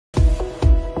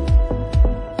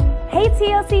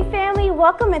TLC family,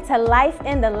 welcome into Life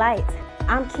in the Light.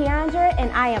 I'm Keandra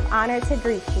and I am honored to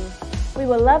greet you. We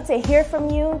would love to hear from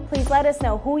you. Please let us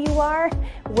know who you are,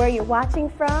 where you're watching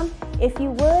from. If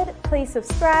you would, please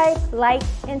subscribe, like,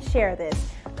 and share this.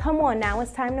 Come on now,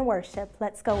 it's time to worship.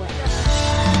 Let's go in.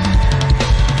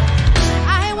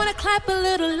 I want to clap a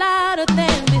little louder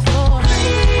than before.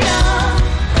 Freedom,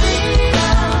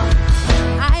 freedom.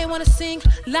 I want to sing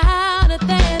louder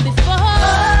than before.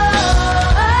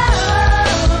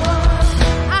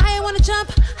 I want to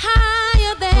jump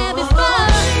higher than before.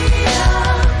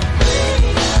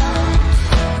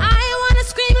 I want to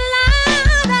scream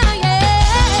louder,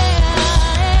 yeah.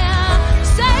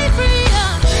 Say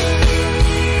freedom,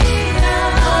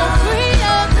 oh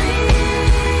freedom,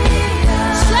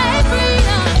 say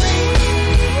freedom,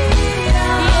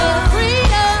 yeah,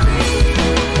 freedom.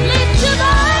 Lift your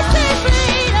voice, say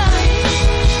freedom,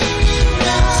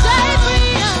 say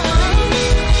freedom,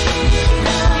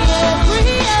 yeah,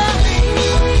 freedom,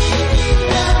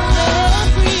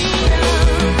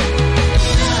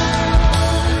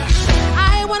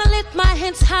 I want to lift my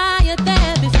hands higher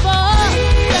than before.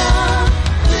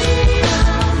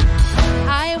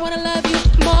 I want to love you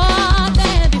more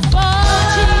than before,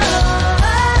 Jesus.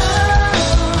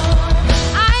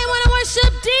 I want to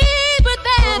worship deeper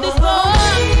than before.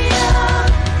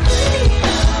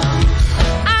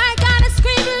 I gotta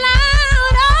scream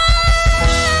louder.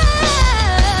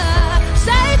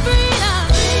 Say freedom,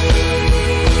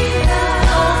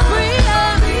 oh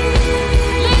freedom.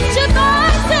 Lift your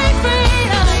voice, say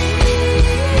freedom,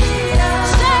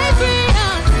 say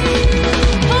freedom.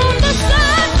 Whom the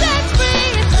sun sets free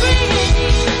is free.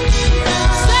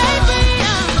 Say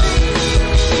freedom.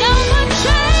 No more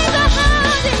chains are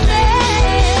holding me.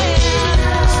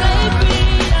 Say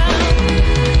freedom.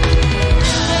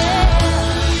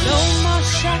 No more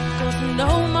shackles, no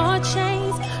more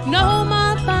chains, no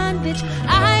more bondage.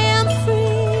 I am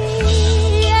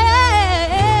free.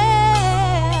 Yeah.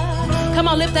 Come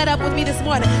on, lift that up with me this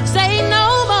morning. Say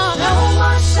no more. No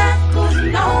more shackles,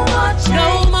 no more chains,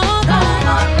 no more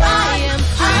bondage.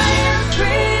 I am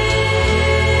free.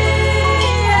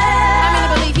 How many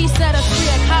believe He set us free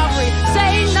at Calvary?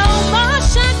 Say no more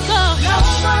shackles, no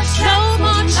more chains,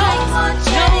 no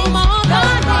more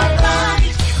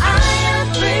bondage. I am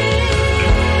free.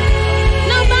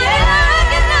 Nobody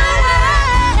like it, no way.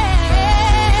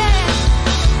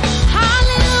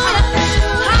 Hallelujah,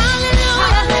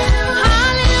 hallelujah,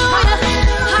 hallelujah,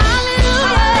 hallelujah,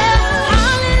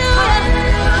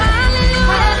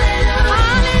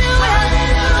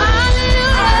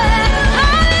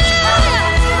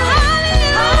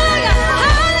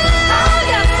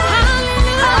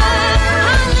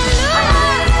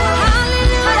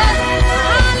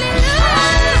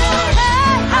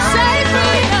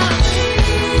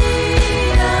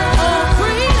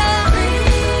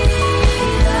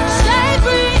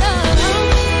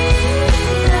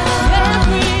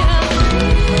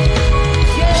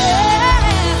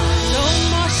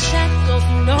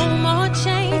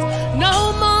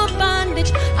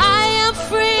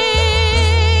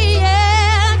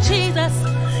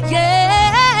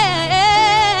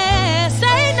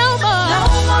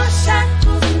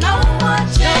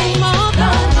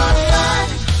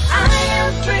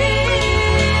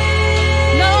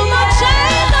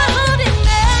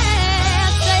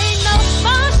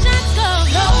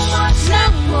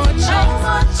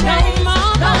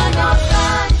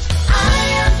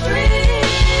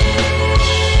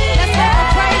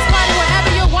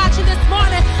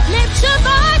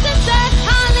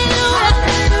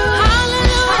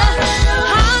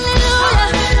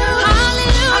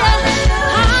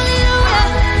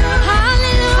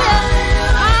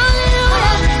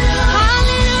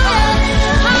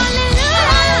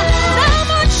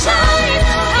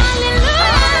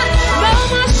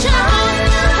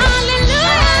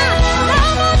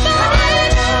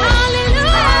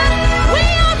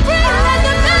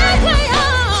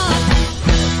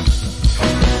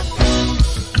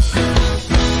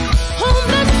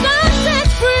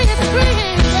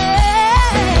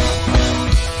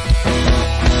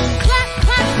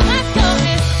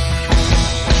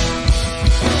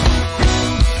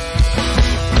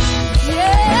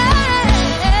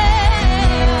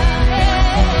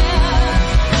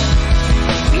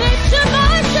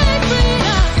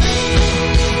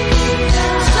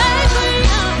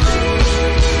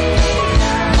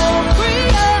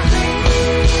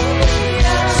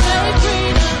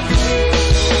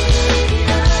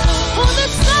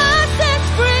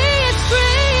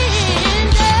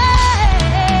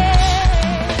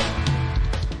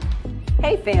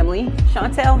 Hey family,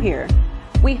 Chantel here.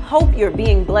 We hope you're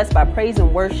being blessed by praise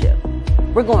and worship.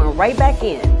 we're going right back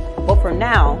in. But for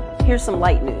now, here's some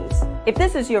light news. If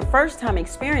this is your first time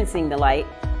experiencing the light,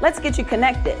 let's get you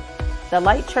connected.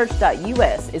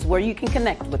 TheLightChurch.us is where you can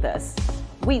connect with us.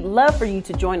 We'd love for you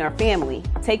to join our family,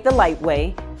 take the light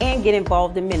way, and get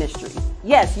involved in ministry.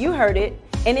 Yes, you heard it,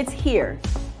 and it's here.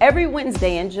 Every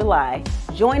Wednesday in July,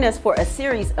 join us for a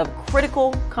series of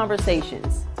critical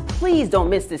conversations. Please don't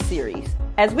miss this series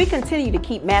as we continue to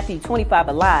keep Matthew 25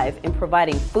 alive in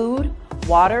providing food,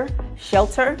 water,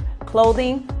 shelter,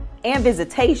 clothing, and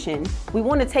visitation. We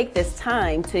want to take this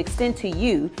time to extend to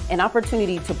you an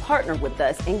opportunity to partner with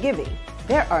us in giving.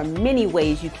 There are many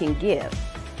ways you can give.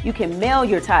 You can mail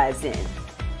your tithes in.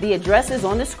 The address is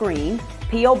on the screen,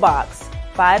 P.O. Box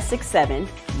 567,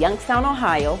 Youngstown,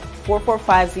 Ohio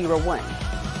 44501.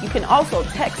 You can also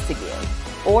text to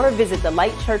give or visit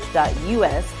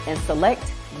thelightchurch.us and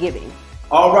select giving.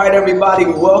 All right, everybody,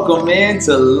 welcome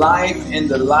into Life in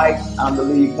the Light. I'm the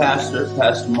lead pastor,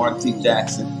 Pastor Mark T.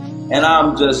 Jackson, and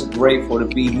I'm just grateful to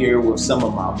be here with some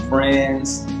of my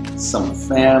friends, some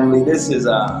family. This is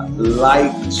a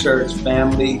Light Church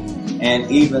family, and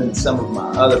even some of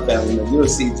my other family. You'll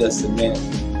see just a minute.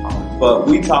 But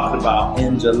we talked about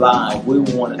in July, we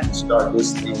wanted to start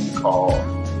this thing called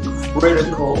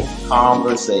Critical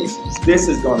Conversations. This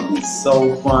is going to be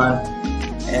so fun.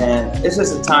 And it's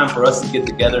just a time for us to get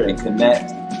together and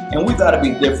connect. And we got to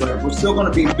be different. We're still going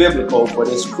to be biblical, but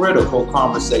it's critical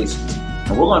conversations.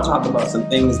 And we're going to talk about some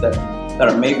things that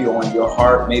are maybe on your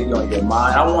heart, maybe on your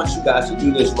mind. I want you guys to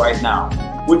do this right now.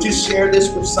 Would you share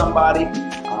this with somebody?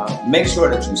 Make sure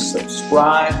that you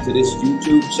subscribe to this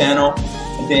YouTube channel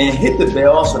and then hit the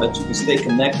bell so that you can stay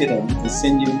connected and we can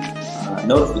send you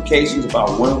notifications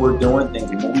about when we're doing things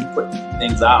and when we put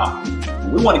things out.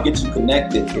 We want to get you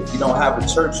connected. If you don't have a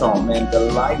church home, man,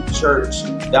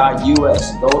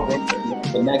 thelightchurch.us. Go there and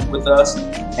connect with us,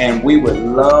 and we would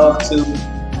love to.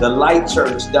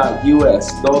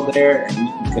 Thelightchurch.us. Go there and you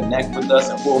can connect with us,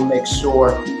 and we'll make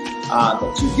sure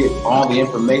that you get all the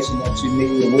information that you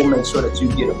need, and we'll make sure that you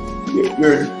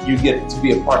get to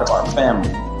be a part of our family.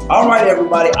 All right,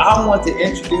 everybody, I want to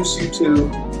introduce you to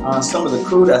some of the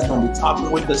crew that's going to be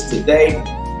talking with us today.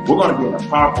 We're going to be in a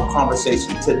powerful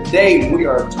conversation. Today, we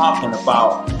are talking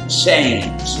about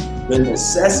change, the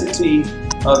necessity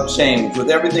of change. With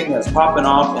everything that's popping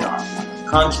off in our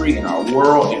country, in our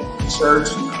world, in our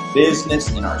church, in our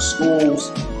business, in our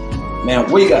schools, man,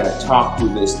 we got to talk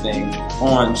through this thing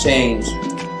on change.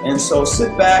 And so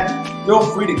sit back, feel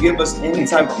free to give us any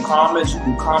type of comments. You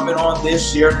can comment on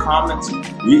this, share comments.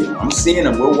 I'm seeing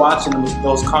them, we're watching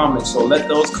those comments. So let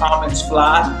those comments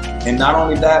fly. And not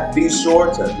only that, be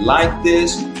sure to like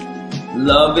this,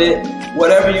 love it,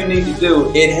 whatever you need to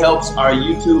do. It helps our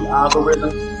YouTube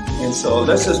algorithm. And so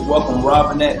let's just welcome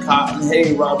Robinette Cotton.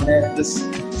 Hey, Robinette, just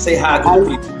say hi to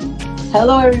the people.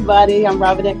 Hello, everybody. I'm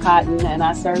Robinette Cotton, and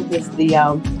I serve as the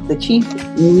chief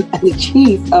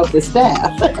of the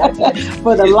staff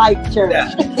for the Light Church.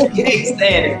 You ain't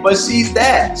saying it, but she's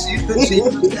that. She's the chief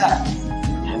of staff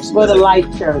for the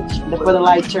Light Church. For the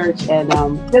Light Church, and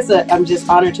I'm just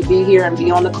honored to be here and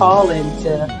be on the call and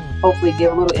to hopefully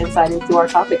give a little insight into our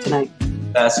topic tonight.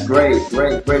 That's great,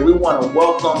 great, great. We want to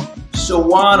welcome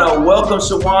Shawana. Welcome,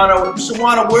 Shawana.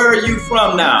 Shawana, where are you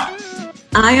from now?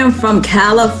 I am from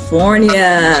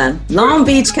California, Long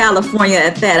Beach, California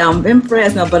at that. I'm in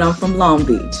Fresno, but I'm from Long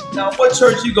Beach. Now, what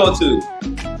church you go to?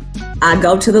 I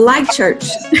go to the Light Church.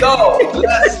 Let's go.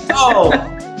 Let's go.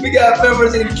 We got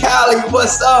members in Cali.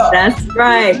 What's up? That's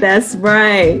right. That's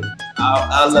right.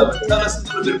 I love it. Tell us a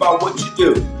little bit about what you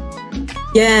do.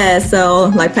 Yeah, so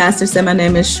like Pastor said, my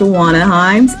name is Shawana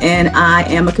Himes, and I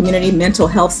am a community mental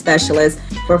health specialist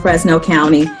for Fresno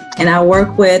County. And I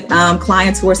work with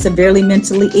clients who are severely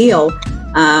mentally ill.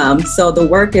 So the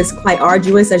work is quite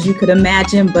arduous, as you could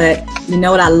imagine, but you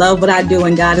know what? I love what I do,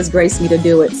 and God has graced me to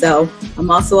do it. So I'm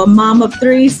also a mom of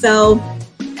 3. So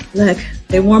look,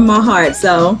 they warm my heart.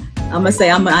 So I'm going to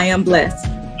say I am blessed.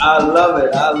 I love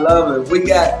it. I love it. We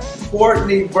got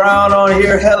Courtney Brown on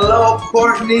here. Hello,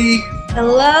 Courtney.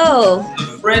 Hello. A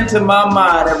friend to my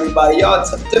mind, everybody. Y'all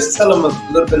just tell them a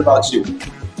little bit about you.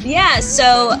 Yeah,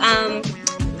 so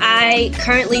I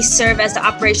currently serve as the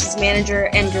operations manager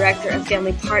and director of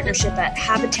family partnership at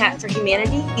Habitat for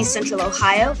Humanity, East Central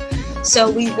Ohio. So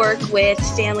we work with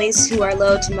families who are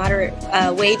low to moderate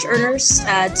wage earners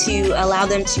to allow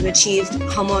them to achieve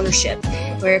home ownership.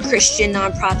 We're a Christian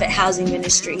nonprofit housing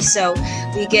ministry. So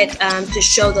we get to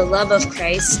show the love of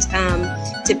Christ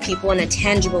to people in a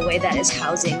tangible way that is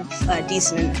housing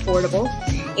decent and affordable.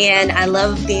 And I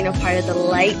love being a part of the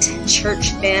Light Church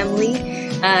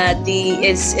family.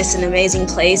 It's an amazing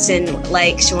place, and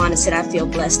like Shawana said, I feel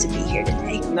blessed to be here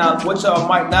today. Now, what y'all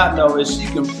might not know is she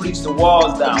can preach the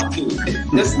walls down too.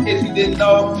 Just in case you didn't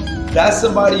know, that's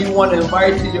somebody you want to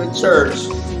invite to your church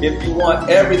if you want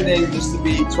everything just to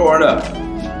be torn up.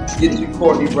 Get you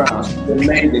Courtney Brown. She's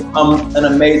amazing. An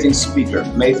amazing speaker,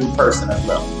 amazing person as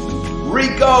well.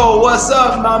 Rico, what's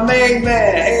up, my main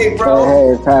man? Hey,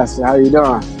 bro. Hey, Pastor. How you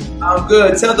doing? I'm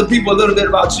good. Tell the people a little bit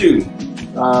about you.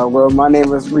 Well, my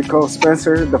name is Rico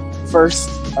Spencer.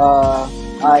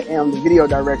 I am the video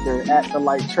director at the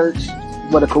Light Church.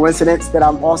 What a coincidence that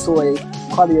I'm also a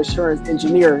quality assurance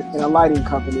engineer in a lighting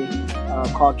company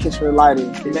called Kitchener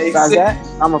Lighting. Besides that,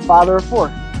 I'm a father of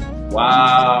 4.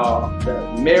 Wow.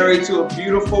 Married to a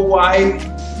beautiful wife.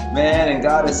 Man, and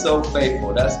God is so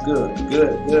faithful. That's good.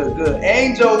 Good.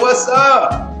 Angel, what's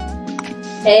up?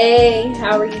 Hey,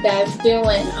 how are you guys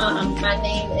doing? My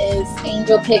name is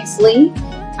Angel Pixley.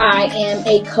 I am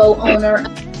a co-owner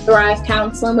of Thrive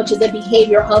Counseling, which is a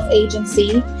behavioral health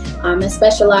agency. It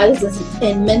specializes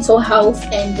in mental health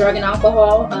and drug and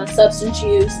alcohol, substance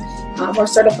use. We're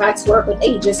certified to work with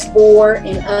ages 4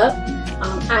 and up.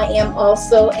 I am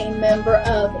also a member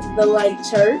of the Light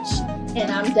Church, and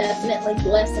I'm definitely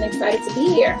blessed and excited to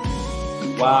be here.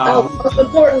 Wow. Oh, most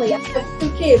importantly, I have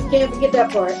 2 kids. Can't forget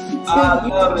that part. I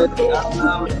love it.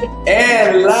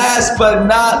 And last but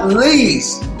not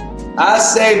least, I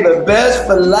saved the best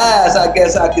for last, I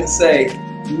guess I could say.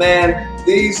 Man,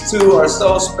 these two are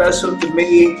so special to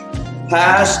me.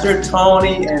 Pastor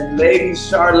Tony and Lady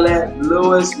Charlotte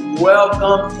Lewis,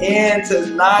 welcome in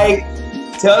tonight.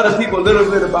 Tell the people a little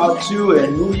bit about you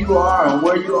and who you are and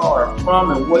where you are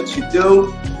from and what you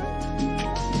do.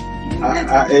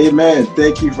 Amen.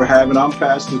 Thank you for having. I'm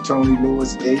Pastor Tony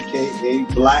Lewis, aka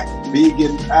Black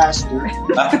Vegan Pastor.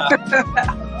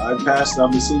 I'm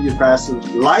the senior pastor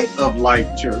of Light of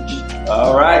Life Church.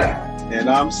 All right. And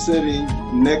I'm sitting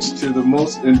next to the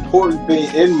most important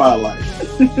thing in my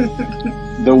life.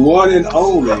 The one and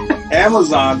only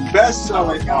Amazon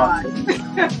best-selling author,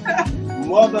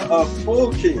 mother of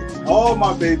 4 kids, all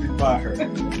my babies by her,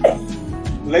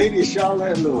 Lady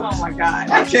Charlotte Lewis. Oh my God.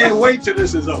 I can't wait till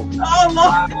this is over. Oh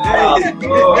Lord.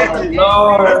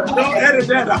 Lord. Don't edit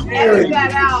that out. Edit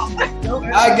that out.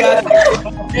 I got it.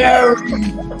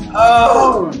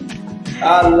 Oh,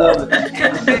 I love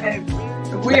it.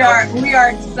 We are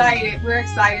excited. We're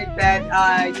excited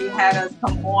that you had us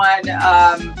come on,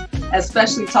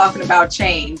 especially talking about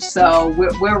change. So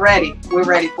we're ready. We're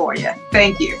ready for you.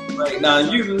 Thank you. Right now,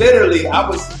 you literally, I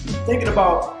was thinking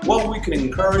about what we could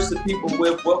encourage the people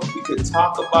with, what we could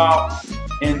talk about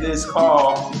in this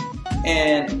call,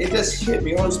 and it just hit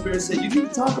me. Holy Spirit said, you need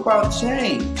to talk about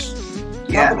change.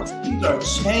 Yeah. Things are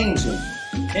changing.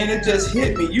 And it just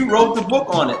hit me. You wrote the book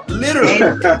on it, literally.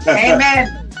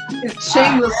 Amen.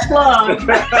 Shameless plug.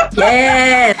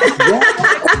 Yes.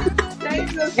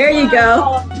 There you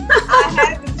go. I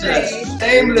had to change.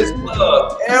 Shameless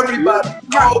plug. Everybody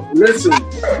go.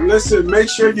 Listen, make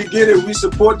sure you get it. We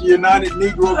support the United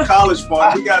Negro College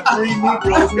Fund. We got 3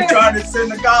 Negroes we're trying to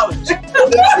send to college.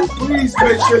 Listen, please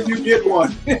make sure you get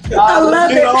one. I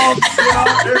love it.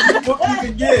 Get every book you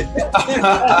can get.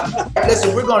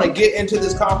 Listen, we're going to get into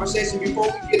this conversation. Before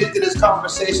we get into this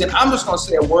conversation, I'm just going to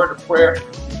say a word of prayer.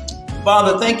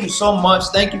 Father, thank you so much.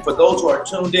 Thank you for those who are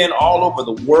tuned in all over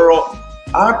the world.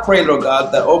 I pray, Lord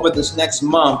God, that over this next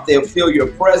month, they'll feel your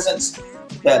presence,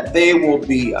 that they will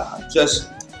be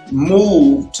just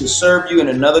moved to serve you in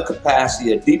another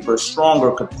capacity, a deeper,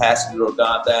 stronger capacity, Lord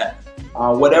God, that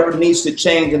whatever needs to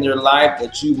change in their life,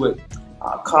 that you would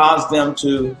cause them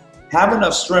to have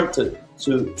enough strength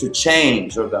to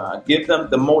change, Lord God. Give them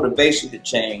the motivation to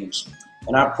change.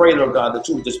 And I pray, Lord God, that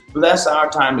you would just bless our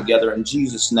time together in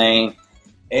Jesus' name.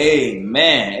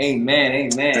 Amen. Amen.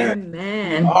 Amen.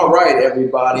 Amen. All right,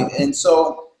 everybody. And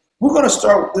so we're going to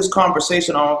start with this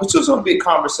conversation on. It's just going to be a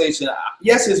conversation.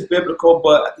 Yes, it's biblical,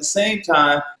 but at the same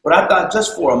time, but I thought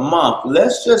just for a month,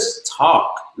 let's just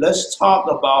talk. Let's talk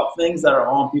about things that are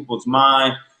on people's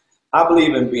mind. I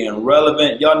believe in being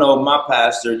relevant. Y'all know my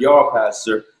pastor, your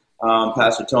pastor,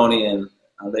 Pastor Tony and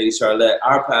Lady Charlotte,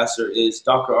 our pastor is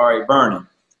Dr. R.A. Vernon.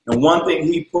 And one thing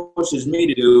he pushes me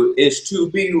to do is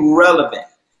to be relevant,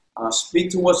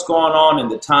 speak to what's going on in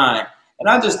the time. And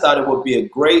I just thought it would be a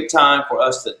great time for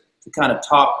us to kind of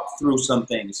talk through some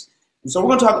things. And so we're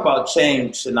going to talk about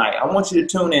change tonight. I want you to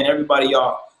tune in. Everybody,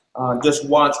 y'all, just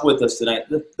watch with us tonight.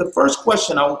 The first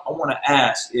question I want to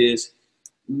ask is,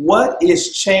 what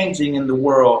is changing in the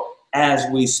world as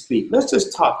we speak? Let's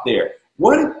just talk there.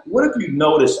 What have you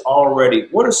noticed already?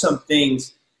 What are some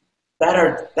things that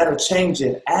are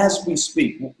changing as we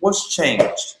speak? What's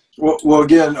changed? Well,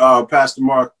 again, Pastor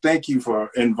Mark, thank you for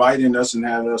inviting us and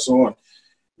having us on.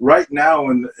 Right now,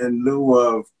 in lieu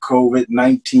of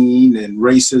COVID-19 and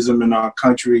racism in our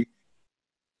country,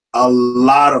 a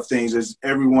lot of things, as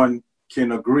everyone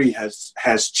can agree,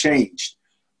 has changed.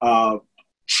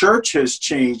 Church has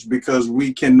changed because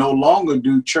we can no longer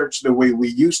do church the way we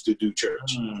used to do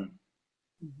church.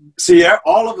 See,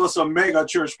 all of us are mega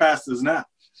church pastors now.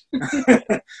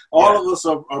 All of us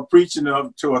are preaching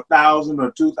to 1,000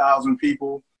 or 2,000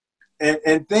 people,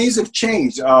 and things have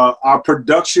changed. Our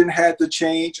production had to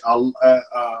change.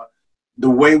 The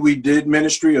way we did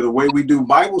ministry, or the way we do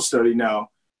Bible study now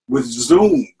with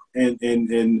Zoom and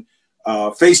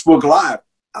Facebook Live,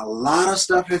 a lot of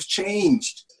stuff has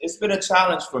changed. It's been a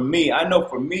challenge for me. I know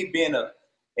for me, being a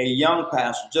young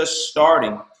pastor just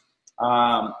starting,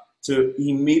 to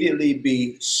immediately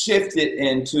be shifted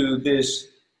into this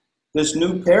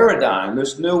new paradigm,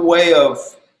 this new way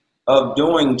of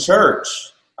doing church,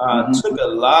 took a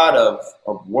lot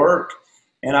of work.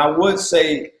 And I would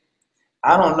say,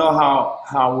 I don't know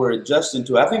how we're adjusting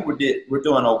to it. I think we're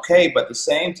doing okay, but at the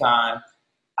same time,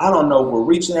 I don't know if we're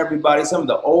reaching everybody. Some of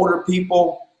the older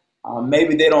people,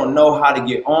 maybe they don't know how to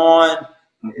get on.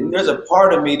 And there's a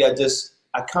part of me that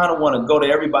I kind of want to go to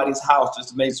everybody's house just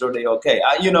to make sure they're okay.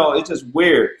 It's just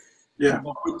weird. Yeah,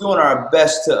 but we're doing our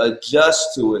best to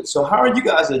adjust to it. So how are you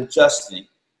guys adjusting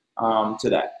to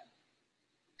that?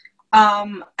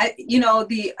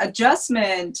 The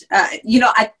adjustment,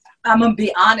 I'm going to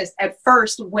be honest, at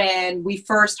first, when we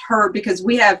first heard, because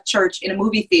we have church in a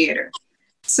movie theater.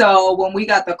 So when we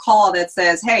got the call that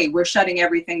says, hey, we're shutting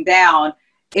everything down,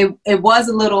 it was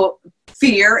a little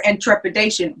fear and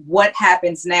trepidation. What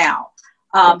happens now?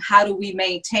 How do we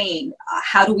maintain?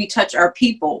 How do we touch our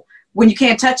people when you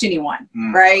can't touch anyone,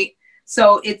 right?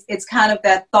 So it's kind of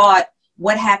that thought,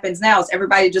 what happens now? Is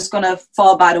everybody just going to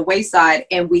fall by the wayside?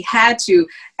 And we had to,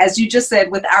 as you just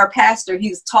said, with our pastor,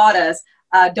 he's taught us,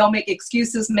 don't make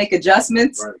excuses, make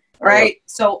adjustments, right?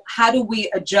 So how do we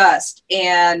adjust?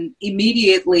 And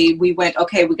immediately we went,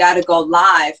 okay, we got to go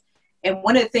live. And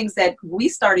one of the things that we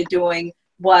started doing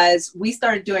was we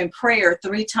started doing prayer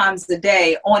 3 times a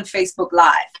day on Facebook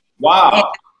Live. Wow. And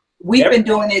we've been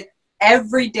doing it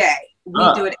every day. We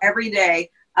do it every day.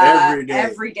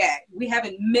 Every day. We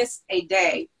haven't missed a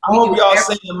day. I hope y'all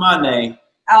singing my name.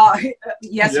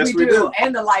 Yes, we do.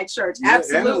 And the Light Church. Yeah,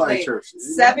 absolutely. And the Light Church.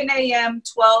 7 a.m.,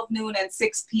 12 noon, and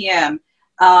 6 p.m.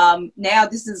 Now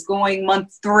this is going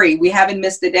month 3. We haven't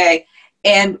missed a day.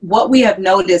 And what we have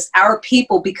noticed, our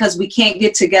people, because we can't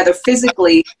get together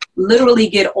physically, literally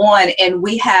get on, and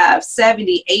we have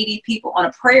 70, 80 people on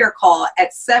a prayer call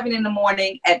at 7 in the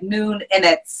morning, at noon, and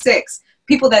at 6.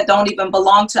 People that don't even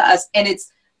belong to us. And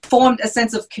it's formed a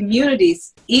sense of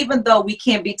communities. Even though we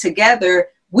can't be together,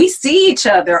 we see each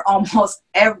other almost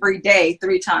every day,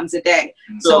 3 times a day.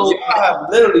 So you have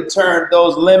literally turned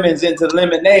those lemons into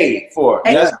lemonade for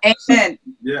us. Amen.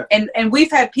 Yeah. And we've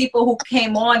had people who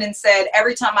came on and said,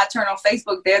 every time I turn on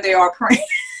Facebook, there they are praying.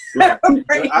 Yeah.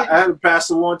 I had a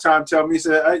pastor one time tell me, he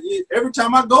said, every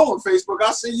time I go on Facebook,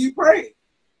 I see you praying.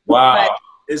 Wow.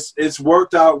 It's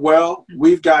worked out well.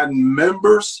 We've gotten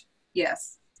members.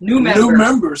 Yes. New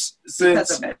members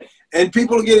since, and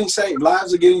people are getting saved.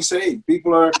 Lives are getting saved.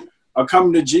 People are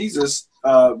coming to Jesus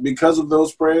because of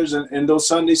those prayers and those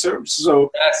Sunday services. So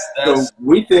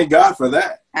we thank God for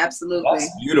that. Absolutely.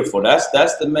 That's beautiful.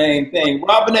 That's the main thing.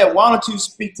 Robinette, why don't you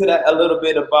speak to that a little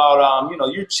bit about,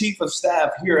 your chief of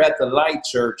staff here at the Light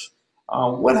Church.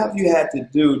 What have you had to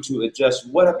do to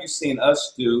adjust? What have you seen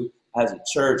us do as a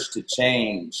church to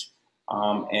change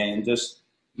and just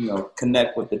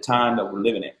connect with the time that we're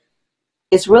living in?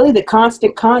 It's really the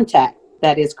constant contact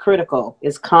that is critical.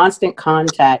 It's constant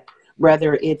contact,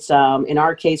 whether it's, in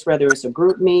our case, whether it's a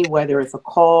group meet, whether it's a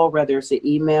call, whether it's an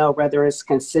email, whether it's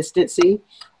consistency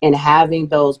and having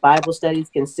those Bible studies,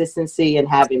 consistency and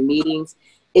having meetings.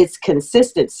 It's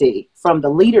consistency from the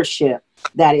leadership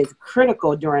that is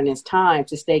critical during this time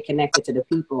to stay connected to the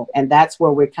people. And that's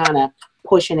where we're kind of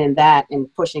pushing in that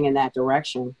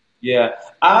direction. Yeah,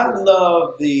 I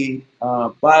love the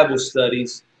Bible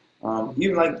studies,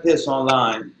 even like this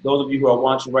online. Those of you who are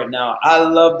watching right now, I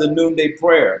love the noonday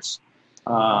prayers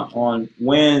on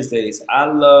Wednesdays. I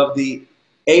love the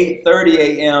 8:30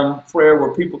 a.m. prayer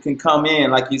where people can come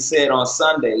in, like you said, on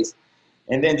Sundays,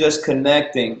 and then just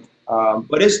connecting.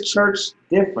 But it's church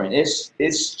different.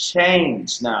 It's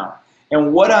changed now.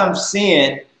 And what I'm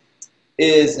seeing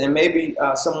is, and maybe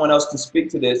someone else can speak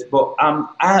to this, but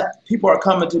people are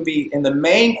coming to me, and the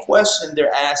main question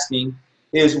they're asking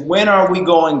is, when are we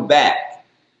going back?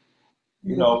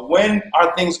 When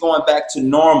are things going back to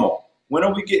normal? When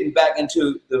are we getting back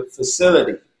into the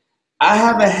facility? I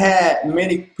haven't had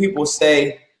many people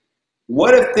say,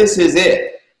 what if this is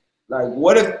it? Like,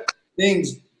 what if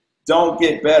things don't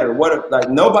get better? What if, like,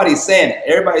 nobody's saying it.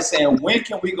 Everybody's saying, when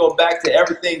can we go back to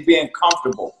everything being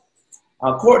comfortable?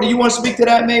 Courtney, you want to speak to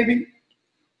that maybe?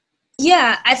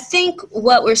 Yeah, I think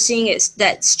what we're seeing is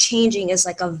that's changing is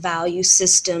like a value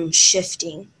system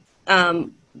shifting.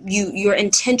 You're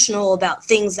intentional about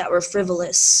things that were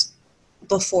frivolous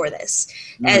before this.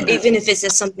 And even if it's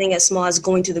just something as small as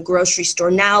going to the grocery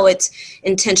store, now it's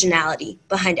intentionality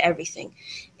behind everything.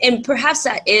 And perhaps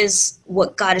that is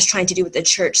what God is trying to do with the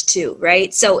church too,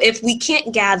 right? So if we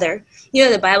can't gather,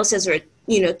 the Bible says we're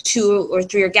 2 or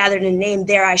 3 are gathered in name,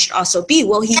 there I should also be.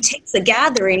 Well, he takes the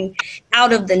gathering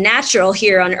out of the natural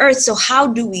here on earth. So how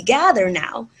do we gather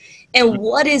now? And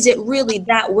what is it really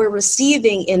that we're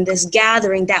receiving in this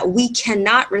gathering that we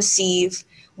cannot receive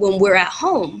when we're at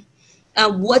home?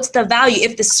 What's the value?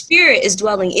 If the Spirit is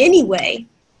dwelling anyway,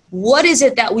 what is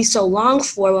it that we so long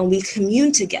for when we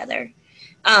commune together?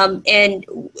 And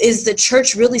is the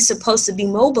church really supposed to be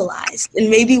mobilized? And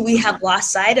maybe we have lost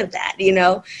sight of that,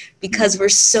 because we're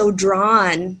so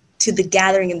drawn to the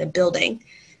gathering in the building.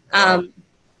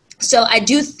 So I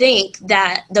do think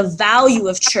that the value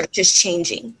of church is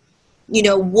changing.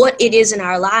 What it is in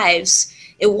our lives,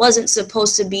 it wasn't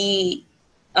supposed to be,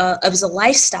 it was a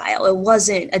lifestyle. It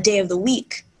wasn't a day of the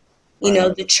week.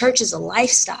 The church is a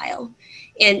lifestyle.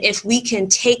 And if we can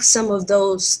take some of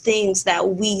those things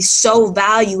that we so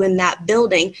value in that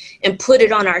building and put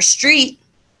it on our street,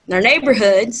 in our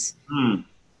neighborhoods,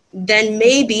 then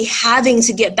maybe having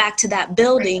to get back to that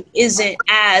building isn't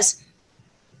as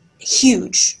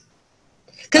huge.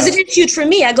 Because if it's huge for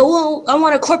me, I go, well, I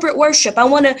want a corporate worship. I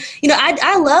want to,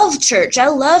 I love church. I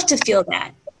love to feel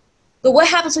that. But what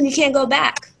happens when you can't go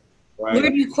back? Right. Where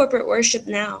do you corporate worship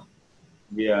now?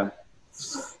 Yeah.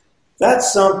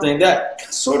 That's something that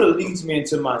sort of leads me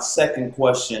into my second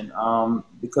question,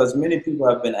 because many people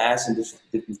have been asking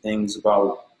different things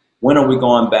about when are we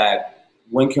going back?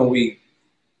 When can we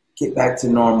get back to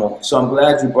normal? So I'm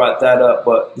glad you brought that up.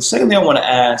 But the second thing I want to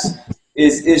ask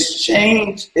is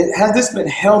change. Has this been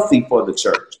healthy for the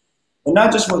church? And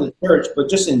not just for the church,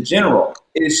 but just in general.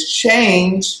 Is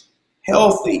change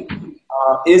healthy?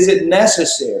 Is it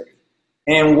necessary?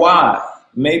 And why?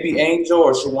 Maybe Angel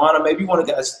or Shawana, maybe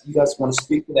you guys want to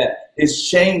speak to that. Is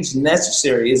change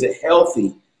necessary? Is it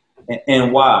healthy?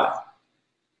 And why?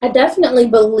 I definitely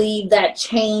believe that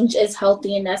change is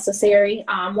healthy and necessary.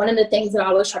 One of the things that I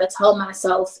always try to tell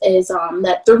myself is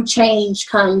that through change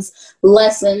comes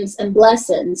lessons and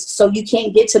blessings. So you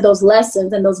can't get to those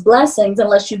lessons and those blessings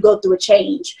unless you go through a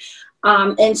change.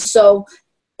 And so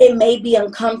it may be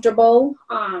uncomfortable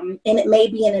and it may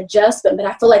be an adjustment, but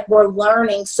I feel like we're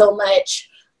learning so much.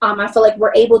 I feel like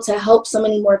we're able to help so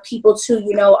many more people too,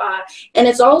 and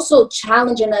it's also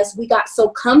challenging us. We got so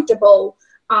comfortable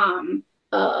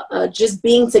just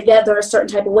being together a certain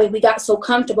type of way. We got so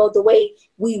comfortable the way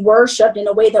we worshiped in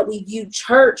a way that we viewed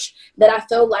church that I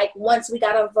feel like once we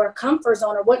got out of our comfort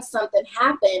zone or once something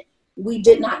happened, we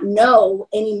did not know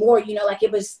anymore, like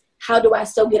it was, how do I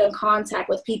still get in contact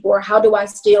with people, or how do I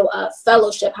still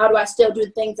fellowship? How do I still do the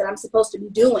things that I'm supposed to be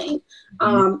doing,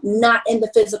 not in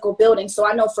the physical building? So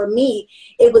I know for me,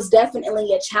 it was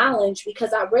definitely a challenge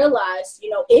because I realized,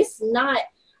 it's not,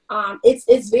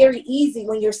 it's very easy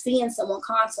when you're seeing someone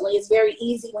constantly. It's very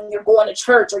easy when you're going to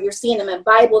church or you're seeing them at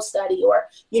Bible study or,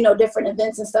 different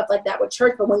events and stuff like that with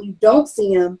church. But when you don't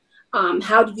see them,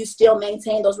 how do you still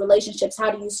maintain those relationships?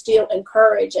 How do you still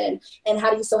encourage and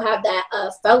how do you still have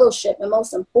that fellowship? And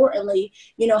most importantly,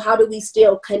 how do we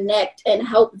still connect and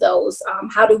help those?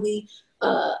 How do we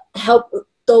help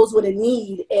those with a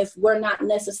need if we're not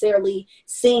necessarily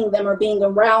seeing them or being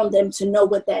around them to know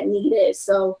what that need is?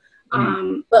 So,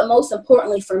 but most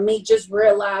importantly for me, just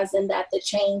realizing that the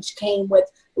change came with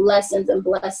lessons and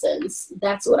blessings.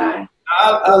 That's what I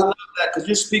love that, because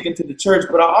you're speaking to the church,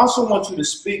 but I also want you to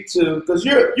speak to, because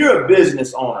you're a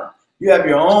business owner. You have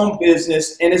your own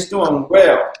business, and it's doing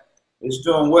well. It's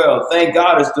doing well. Thank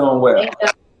God it's doing well.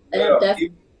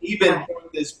 Even during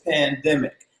this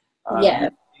pandemic,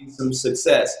 some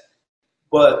success.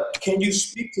 But can you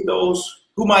speak to those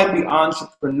who might be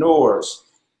entrepreneurs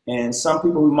and some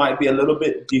people who might be a little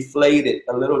bit deflated,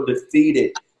 a little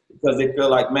defeated, because they feel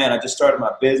like, man, I just started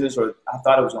my business, or I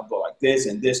thought it was going to go like this,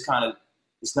 and this kind of,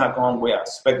 it's not going the way I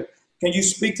expected. Can you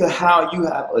speak to how you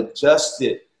have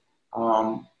adjusted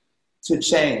to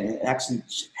change and actually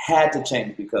had to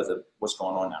change because of what's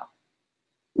going on now?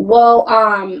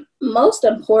 Well, most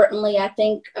importantly, I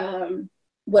think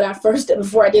what I first did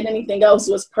before I did anything else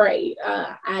was pray.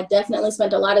 I definitely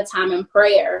spent a lot of time in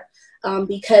prayer.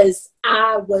 because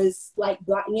I was like,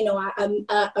 you know,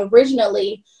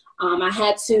 originally I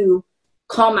had to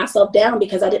calm myself down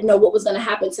because I didn't know what was going to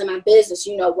happen to my business.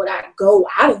 You know, would I go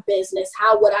out of business?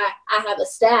 How would I have a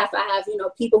staff? I have, you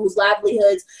know, people whose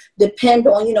livelihoods depend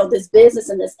on, you know, this business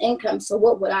and this income. So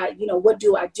what would I, you know, what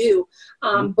do I do?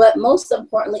 But most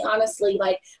importantly, honestly,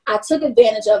 like I took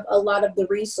advantage of a lot of the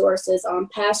resources.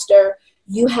 Pastor,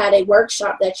 you had a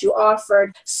workshop that you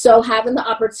offered. So having the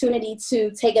opportunity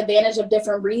to take advantage of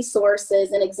different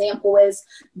resources, an example is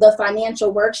the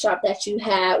financial workshop that you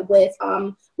had with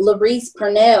Larice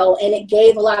Purnell, and it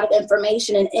gave a lot of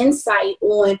information and insight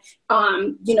on,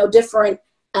 you know, different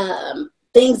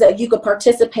things that you could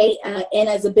participate in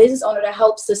as a business owner to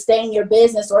help sustain your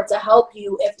business or to help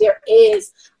you if there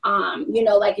is, you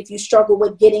know, like if you struggle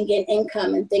with getting in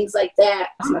income and things like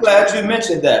that. I'm glad you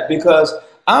mentioned that because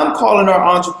I'm calling our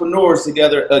entrepreneurs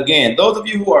together again. Those of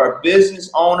you who are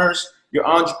business owners, you're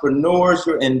entrepreneurs,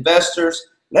 you're investors,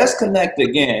 let's connect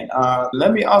again.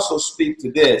 Let me also speak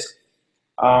to this.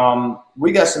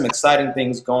 We got some exciting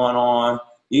things going on,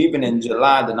 even in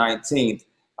July the 19th.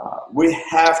 We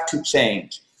have to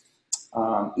change.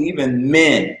 Even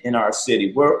men in our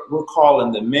city, we're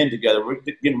calling the men together. We're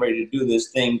getting ready to do this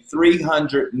thing,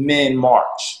 300 Men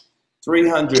March.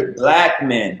 300 Black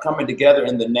men coming together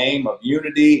in the name of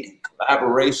unity and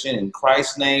collaboration in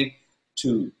Christ's name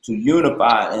to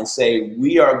unify and say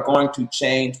we are going to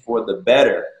change for the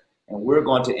better and we're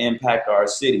going to impact our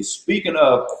city. Speaking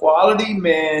of quality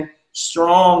men,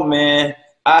 strong men,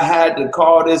 I had to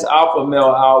call this alpha male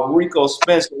out, Rico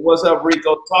Spencer. What's up,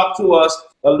 Rico? Talk to us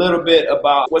a little bit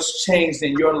about what's changed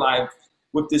in your life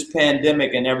with this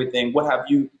pandemic and everything. How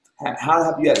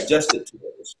have you adjusted to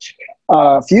this?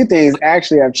 A few things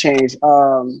actually have changed.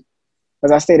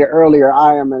 As I stated earlier,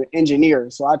 I am an engineer,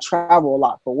 so I travel a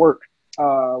lot for work,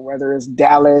 whether it's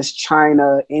Dallas,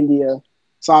 China, India.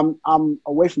 So I'm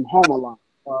away from home a lot.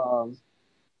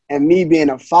 And me being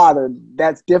a father,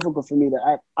 that's difficult for me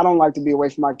I don't like to be away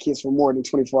from my kids for more than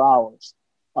 24 hours.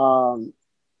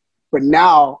 But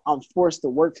now I'm forced to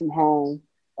work from home.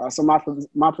 So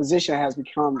my position has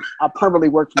become, I permanently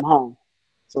work from home.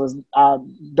 So I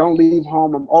don't leave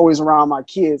home. I'm always around my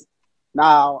kids.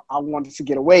 Now I wanted to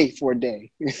get away for a day,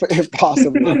 if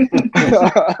possible.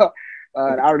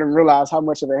 I didn't realize how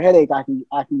much of a headache I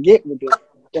can get with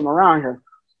them around here.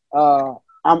 I'm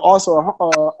also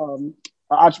an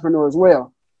entrepreneur as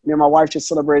well. Me and my wife just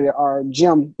celebrated our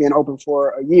gym being open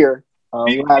for a year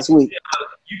last week.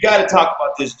 You got to talk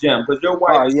about this gym because your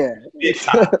wife. Yeah.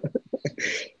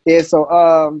 Yeah.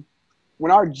 So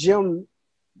when our gym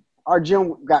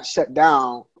got shut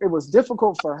down, it was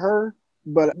difficult for her,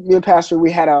 but me and Pastor,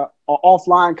 we had a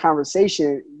offline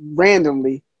conversation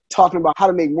randomly talking about how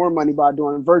to make more money by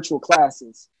doing virtual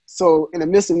classes. So in the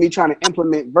midst of me trying to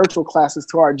implement virtual classes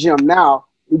to our gym now,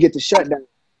 we get to shut down.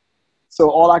 So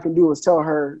all I can do is tell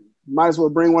her, might as well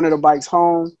bring one of the bikes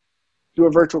home, do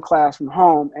a virtual class from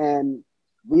home. And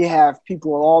we have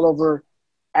people all over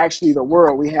actually the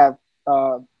world. We have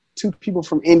 2 people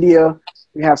from India.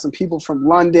 We have some people from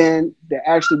London that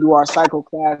actually do our cycle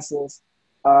classes.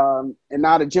 And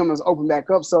now the gym is open back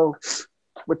up. So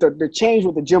with the change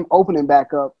with the gym opening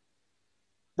back up,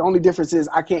 the only difference is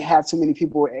I can't have too many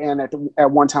people in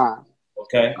at one time.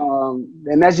 Okay.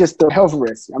 And that's just the health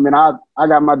risk. I mean, I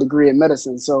got my degree in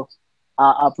medicine, so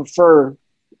I prefer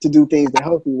to do things the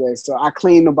healthy way. So I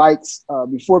clean the bikes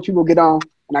before people get on,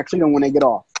 and I clean them when they get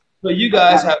off. So you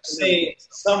guys have seen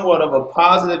somewhat of a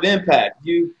positive impact.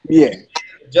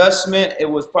 Adjustment, it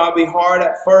was probably hard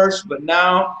at first, but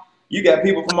now you got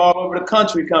people from all over the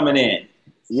country coming in.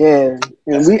 Yeah,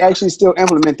 and we actually still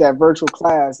implement that virtual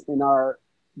class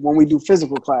when we do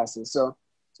physical classes. So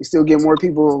we still get more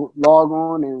people log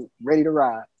on and ready to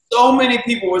ride. So many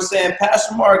people were saying,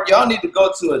 Pastor Mark, y'all need to go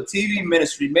to a TV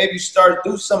ministry, maybe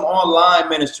do some online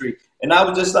ministry. And I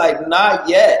was just like, not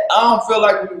yet. I don't feel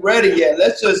like we're ready yet.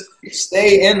 Let's just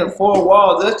stay in the 4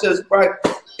 walls. Let's just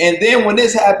practice. And then when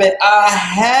this happened, I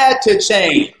had to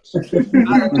change.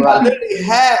 I literally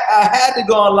had to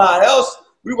go online. Else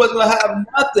we wasn't gonna have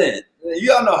nothing.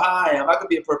 You all know how I am. I could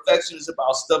be a perfectionist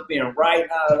about stuff being right,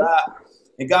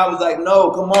 and God was like, no,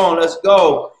 come on, let's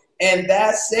go. And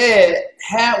that said,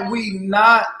 had we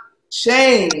not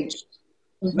changed,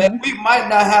 man, we might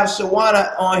not have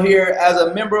Shawana on here as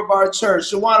a member of our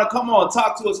church. Shawana, come on,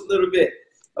 talk to us a little bit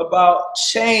about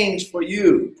change for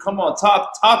you. Come on,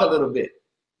 talk a little bit.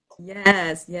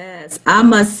 Yes. I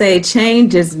must say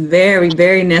change is very,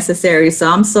 very necessary. So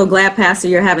I'm so glad, Pastor,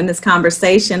 you're having this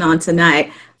conversation on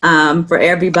tonight for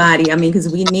everybody. I mean, because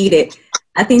we need it.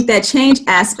 I think that change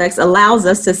aspects allows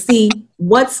us to see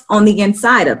what's on the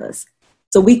inside of us.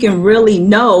 so we can really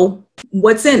know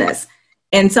what's in us.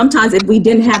 And sometimes if we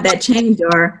didn't have that change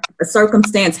or a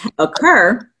circumstance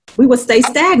occur, we would stay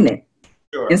stagnant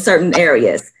in certain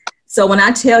areas. So when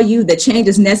I tell you that change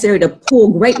is necessary to pull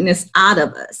greatness out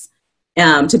of us,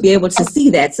 to be able to see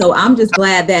that. So I'm just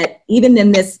glad that even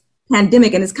in this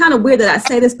pandemic, and it's kind of weird that I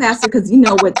say this, Pastor, because, you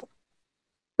know, with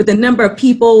the number of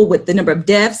people, with the number of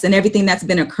deaths and everything that's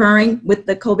been occurring with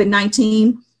the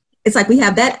COVID-19, it's like we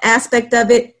have that aspect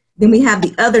of it. Then we have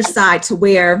the other side to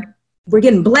where we're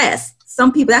getting blessed.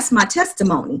 Some people, that's my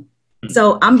testimony.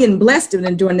 So I'm getting blessed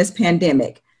during this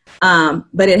pandemic.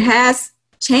 But it has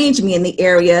changed me in the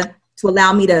area to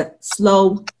allow me to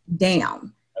slow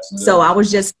down. So I was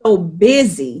just so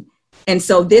busy. And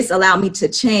so this allowed me to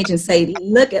change and say,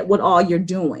 look at what all you're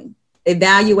doing.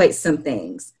 Evaluate some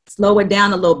things, slow it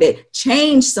down a little bit,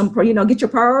 change some, you know, get your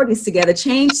priorities together,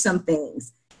 change some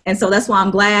things. And so that's why I'm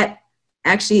glad,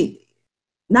 actually,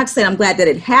 not to say I'm glad that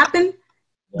it happened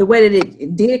the way that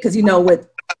it did, because, you know, with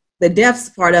the deaths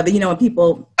part of it, you know, when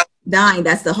people dying,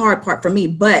 that's the hard part for me.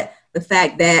 But the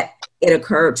fact that it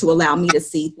occurred to allow me to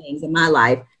see things in my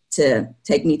life to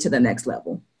take me to the next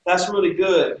level. That's really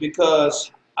good, because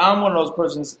I'm one of those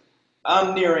persons,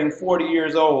 I'm nearing 40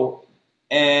 years old,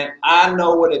 and I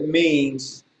know what it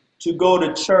means to go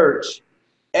to church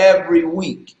every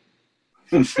week,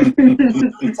 3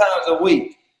 times a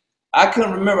week. I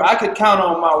couldn't remember. I could count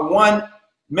on my one,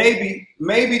 maybe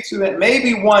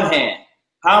one hand,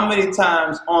 how many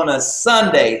times on a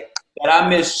Sunday that I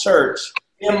missed church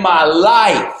in my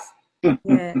life.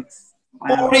 Yes.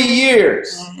 40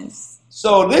 years. Yes.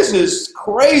 So this is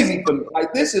crazy for me.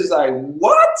 Like, this is like,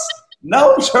 what?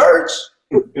 No church?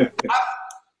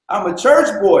 I'm a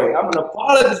church boy. I'm an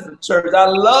apologist for church. I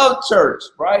love church,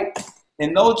 right?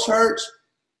 And no church.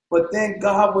 But then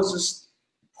God was just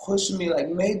pushing me, like,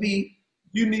 maybe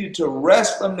you needed to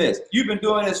rest from this. You've been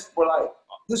doing this for, like,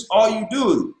 this all you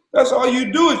do. That's all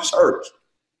you do is church.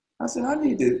 I said, I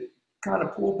need to kind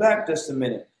of pull back just a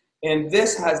minute. And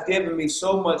this has given me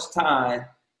so much time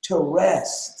to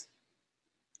rest,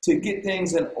 to get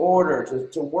things in order,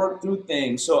 to work through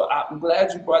things. So I'm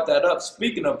glad you brought that up.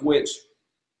 Speaking of which,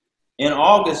 in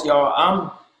August,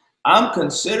 y'all, I'm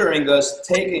considering us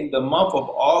taking the month of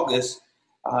August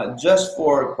just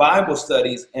for Bible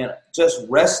studies and just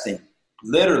resting,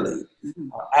 literally,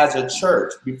 as a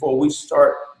church before we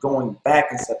start going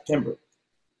back in September.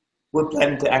 We're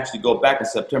planning to actually go back in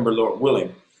September, Lord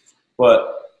willing.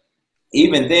 But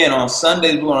even then, on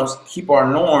Sundays, we're going to keep our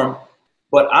norm.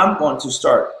 But I'm going to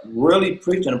start really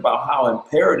preaching about how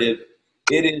imperative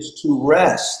it is to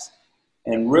rest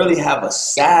and really have a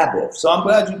Sabbath. So I'm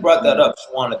glad you brought that up,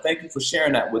 Shawana. Thank you for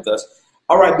sharing that with us.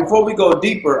 All right, before we go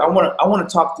deeper, I want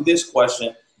to talk to this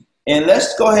question. And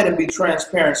let's go ahead and be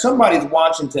transparent. Somebody's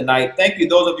watching tonight. Thank you,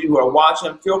 those of you who are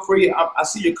watching. Feel free. I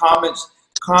see your comments.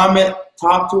 Comment,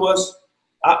 talk to us.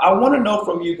 I want to know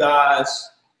from you guys,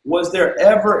 was there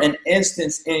ever an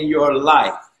instance in your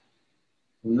life,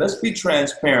 let's be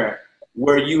transparent,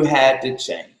 where you had to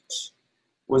change?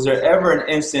 Was there ever an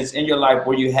instance in your life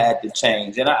where you had to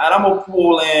change? And I'm going to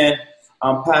pull in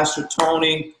Pastor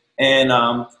Tony and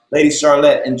Lady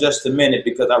Charlotte in just a minute,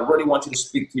 because I really want you to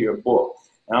speak to your book.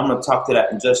 And I'm going to talk to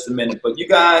that in just a minute. But you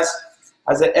guys,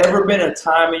 has there ever been a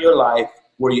time in your life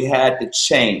where you had to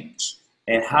change?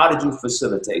 And how did you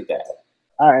facilitate that?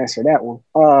 I'll answer that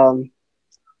one.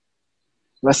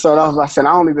 Let's start off by saying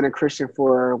I've only been a Christian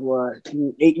for,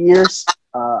 8 years.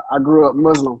 I grew up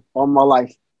Muslim all my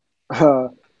life.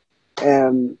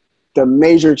 And the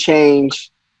major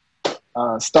change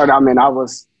started, I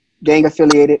was gang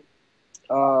affiliated,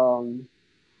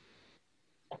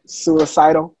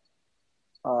 suicidal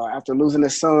after losing a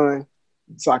son.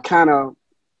 So I kind of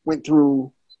went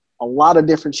through a lot of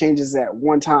different changes at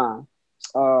one time.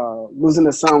 Losing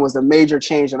a son was the major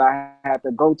change that I had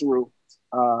to go through.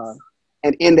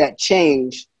 And in that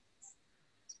change,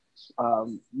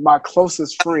 my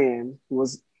closest friend, who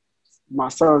was my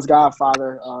son's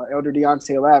godfather, Elder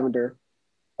Deontay Lavender,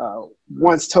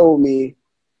 once told me,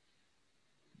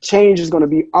 change is going to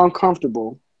be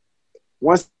uncomfortable.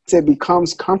 Once it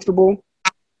becomes comfortable,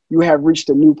 you have reached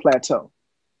a new plateau.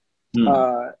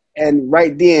 And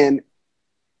right then,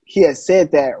 he had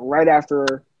said that right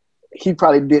after, he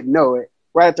probably didn't know it,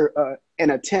 right after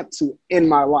an attempt to end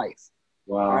my life.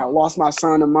 Wow. I lost my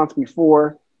son a month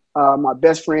before. My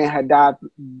best friend had died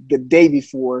the day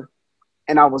before,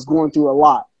 and I was going through a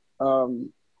lot.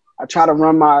 I tried to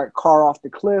run my car off the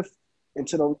cliff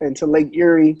into Lake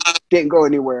Erie, didn't go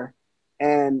anywhere.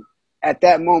 And at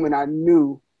that moment, I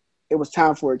knew it was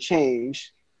time for a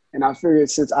change. And I figured,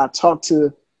 since I talked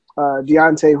to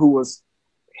Deontay, who was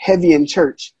heavy in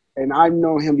church, and I've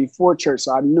known him before church,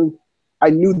 so I knew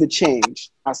the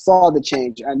change. I saw the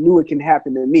change. I knew it can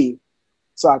happen to me.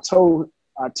 So I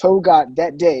told God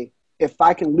that day, if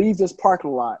I can leave this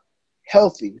parking lot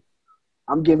healthy,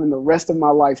 I'm giving the rest of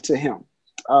my life to him.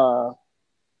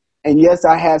 And yes,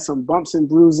 I had some bumps and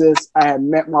bruises. I had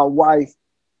met my wife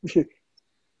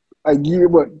a year,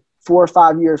 4 or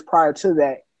 5 years prior to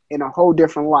that, in a whole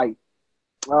different light.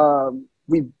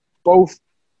 We both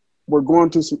were going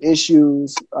through some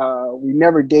issues. We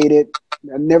never dated.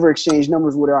 I never exchanged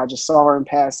numbers with her. I just saw her in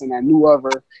passing. I knew of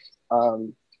her.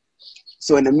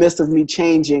 So in the midst of me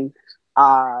changing,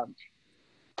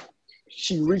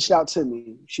 she reached out to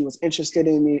me. She was interested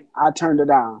in me. I turned her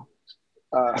down.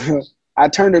 I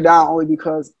turned her down only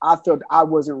because I felt I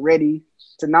wasn't ready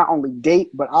to not only date,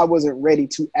 but I wasn't ready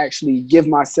to actually give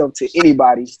myself to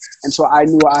anybody until I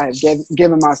knew I had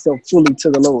given myself fully to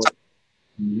the Lord.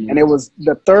 Mm-hmm. And it was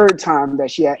the third time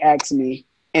that she had asked me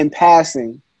in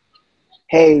passing,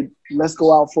 hey, let's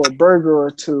go out for a burger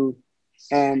or two.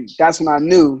 And that's when I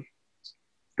knew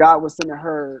God was sending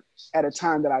her at a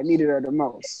time that I needed her the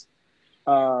most.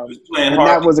 And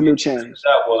that was a new change.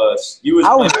 That was you was.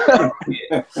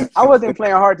 I wasn't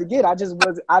playing hard to get. I just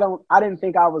was. I didn't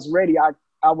think I was ready. I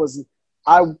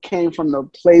came from the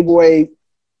Playboy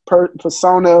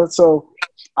persona, so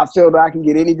I felt that I can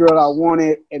get any girl I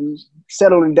wanted. And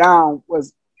settling down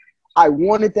I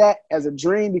wanted that as a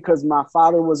dream because my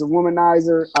father was a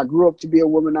womanizer. I grew up to be a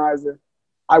womanizer.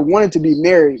 I wanted to be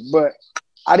married, but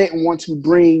I didn't want to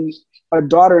bring a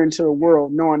daughter into the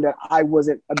world knowing that I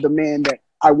wasn't the man that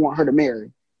I want her to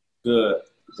marry. Good.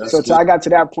 So till I got to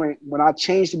that point, when I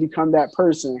changed to become that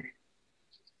person,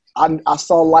 I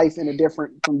saw life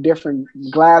from different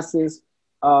glasses,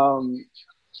 and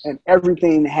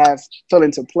everything has fell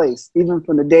into place. Even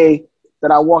from the day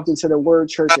that I walked into the Word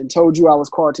Church and told you I was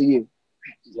called to you.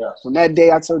 Yeah. From that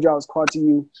day I told you I was called to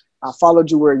you. I followed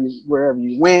you wherever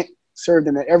you went, served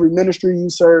in every ministry you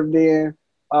served in.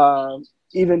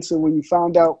 Even to when you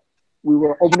found out we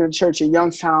were opening a church in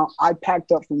Youngstown, I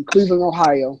packed up from Cleveland,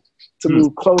 Ohio to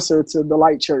move closer to the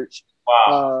Light Church.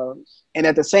 Wow. And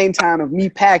at the same time of me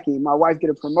packing, my wife get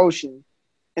a promotion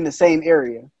in the same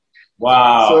area.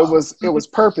 Wow. So it was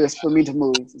purpose for me to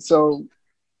move. So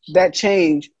that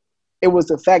change, it was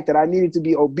the fact that I needed to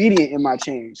be obedient in my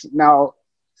change. Now,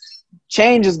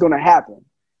 change is going to happen,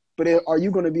 but are you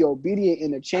going to be obedient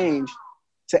in the change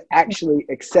to actually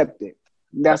accept it?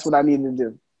 That's what I need to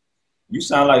do. You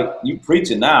sound like you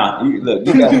preaching now. You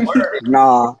got word.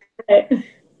 Nah.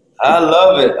 I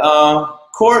love it.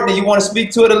 Courtney, you want to speak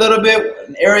to it a little bit?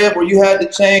 An area where you had to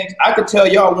change? I could tell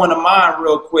y'all one of mine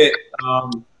real quick.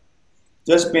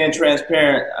 Just being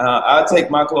transparent. I'll take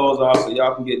my clothes off so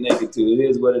y'all can get naked too. It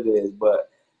is what it is. But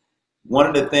one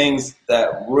of the things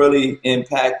that really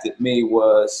impacted me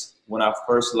was when I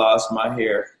first lost my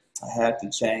hair. I had to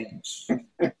change.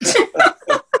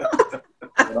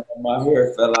 My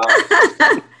hair fell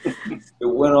out. It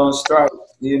went on strike,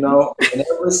 and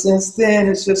ever since then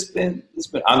it's been.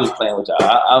 I'm just playing with y'all.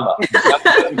 That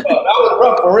was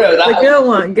rough for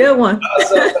real. Good one.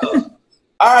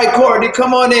 All right, Courtney,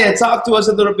 come on in. Talk to us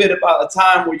a little bit about a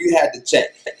time where you had to change.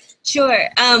 Sure.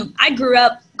 I grew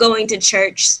up going to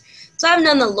church, so I've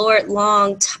known the Lord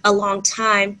a long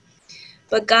time.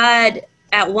 But God,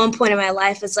 at one point in my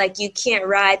life, it's like you can't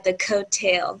ride the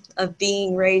coattail of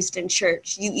being raised in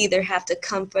church. You either have to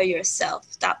come for yourself.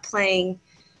 Stop playing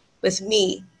with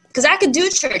me. Because I could do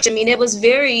church. I mean,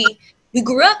 we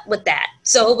grew up with that.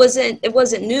 So it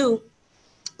wasn't new.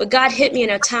 But God hit me in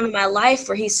a time in my life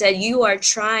where he said, you are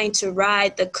trying to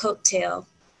ride the coattail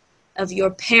of your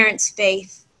parents'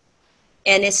 faith.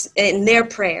 And it's in their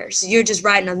prayers. You're just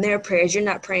riding on their prayers. You're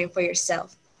not praying for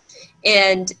yourself.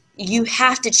 And you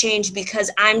have to change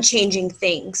because I'm changing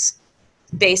things,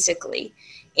 basically.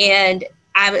 And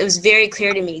it was very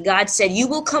clear to me. God said, you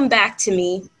will come back to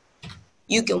me.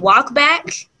 You can walk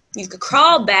back, you can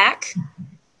crawl back,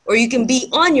 or you can be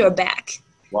on your back.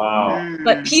 Wow.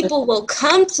 But people will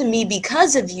come to me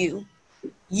because of you.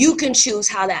 You can choose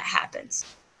how that happens.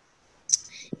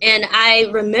 And I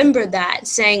remember that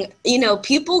saying,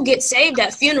 people get saved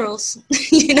at funerals,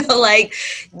 like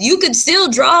you could still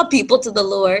draw people to the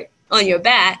Lord on your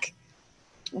back.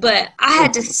 But I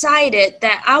had decided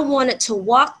that I wanted to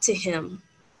walk to him.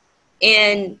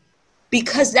 And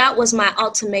because that was my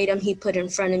ultimatum he put in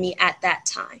front of me at that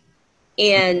time.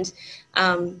 And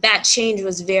that change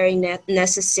was very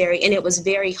necessary. And it was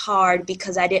very hard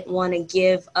because I didn't want to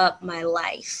give up my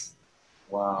life.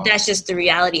 Wow. That's just the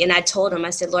reality. And I told him, I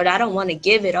said, Lord, I don't want to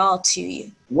give it all to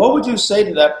you. What would you say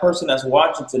to that person that's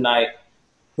watching tonight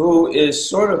who is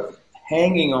sort of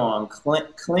hanging on,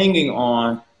 clinging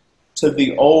on to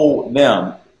the old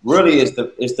them. Really, it's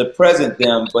the present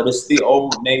them, but it's the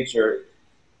old nature.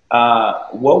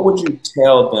 What would you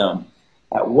tell them?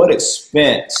 At what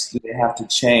expense do they have to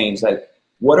change? Like,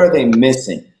 what are they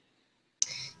missing?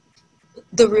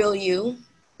 The real you.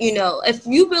 You know, if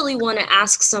you really want to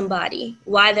ask somebody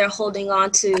why they're holding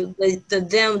on to the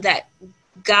them that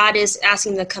God is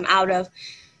asking them to come out of,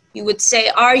 you would say,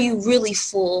 are you really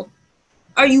full?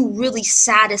 Are you really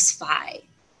satisfied?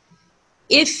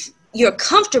 If you're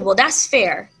comfortable, that's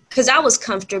fair, because I was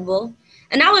comfortable.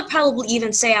 And I would probably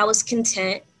even say I was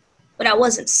content, but I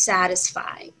wasn't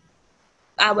satisfied.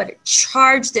 I would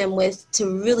charge them with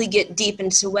to really get deep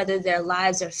into whether their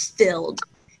lives are filled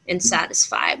and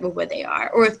satisfied with where they are,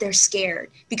 or if they're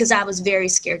scared, because I was very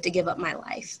scared to give up my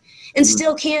life, and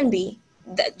still can be.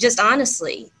 That, just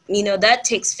honestly, you know, that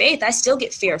takes faith. I still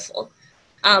get fearful,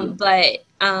 but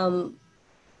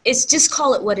it's just,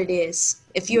 call it what it is.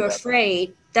 If you're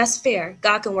afraid, that's fair.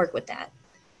 God can work with that.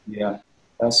 Yeah,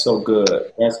 that's so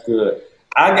good. That's good.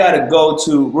 I gotta go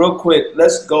to real quick.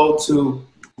 Let's go to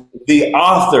the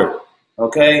author.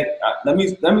 Okay, let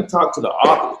me talk to the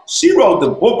author. She wrote the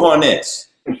book on this.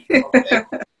 Okay.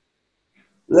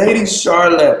 Lady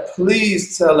Charlotte,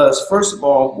 please tell us, first of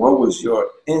all, what was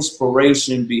your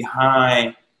inspiration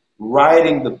behind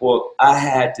writing the book, I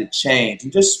Had to Change?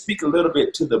 And just speak a little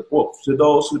bit to the book. To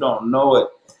those who don't know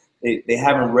it, they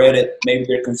haven't read it, maybe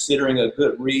they're considering a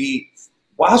good read.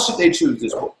 Why should they choose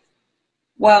this book?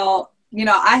 Well, you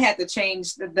know, I Had to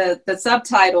Change. The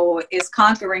subtitle is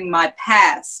Conquering My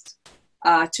Past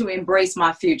to Embrace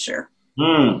My Future.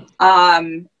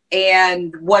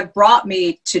 And what brought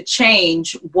me to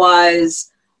change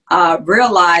was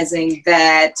realizing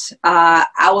that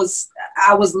I was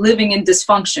living in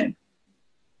dysfunction.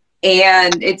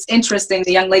 And it's interesting,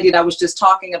 the young lady that I was just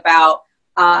talking about,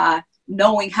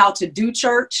 knowing how to do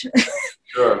church.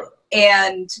 Sure.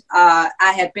 And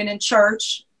I had been in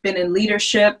church, been in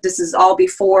leadership. This is all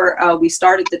before we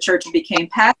started the church and became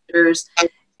pastors.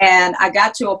 And I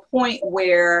got to a point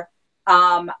where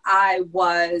I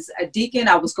was a deacon.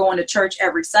 I was going to church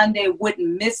every Sunday,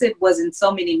 wouldn't miss it, was in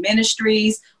so many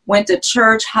ministries, went to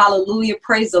church. Hallelujah.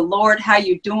 Praise the Lord. How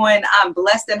you doing? I'm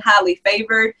blessed and highly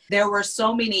favored. There were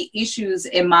so many issues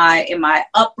in my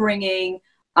upbringing,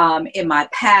 in my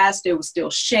past. There was still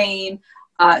shame.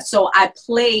 So I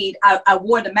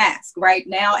wore the mask. Right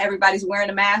now, everybody's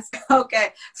wearing a mask. Okay.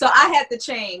 So I had to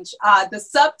change. The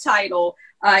subtitle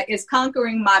is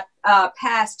Conquering My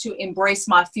Past to Embrace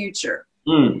My Future.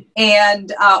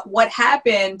 And what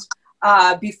happened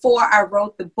before I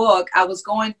wrote the book, I was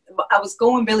going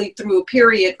really through a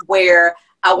period where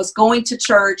I was going to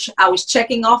church. I was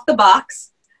checking off the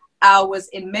box. I was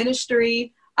in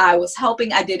ministry. I was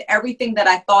helping. I did everything that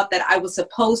I thought that I was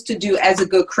supposed to do as a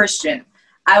good Christian.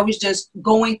 I was just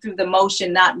going through the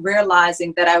motion, not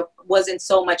realizing that I was in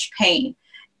so much pain.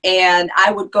 And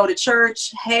I would go to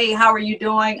church. Hey, how are you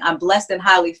doing? I'm blessed and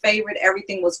highly favored.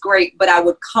 Everything was great, but I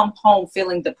would come home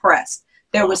feeling depressed.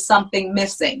 There was something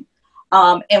missing.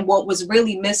 And what was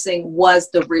really missing was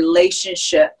the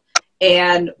relationship.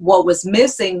 And what was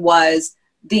missing was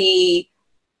the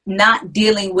not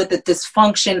dealing with the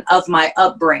dysfunction of my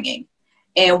upbringing.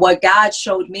 And what God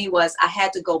showed me was I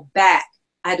had to go back.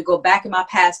 I had to go back in my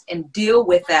past and deal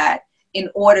with that in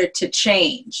order to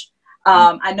change.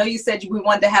 I know you said we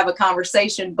wanted to have a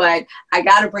conversation, but I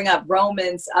got to bring up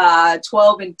Romans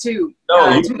 12:2. No,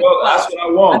 that's what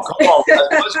I want. Come on,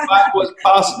 as much Bible as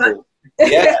possible.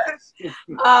 Yes.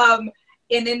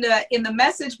 And in the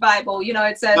Message Bible, you know,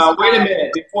 it says. Now wait a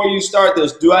minute. Before you start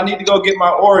this, do I need to go get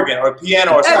my organ or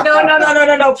piano or something?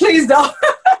 No, please don't.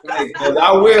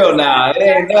 I will now.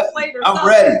 I'm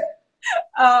ready.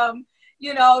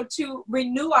 You know, to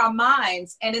renew our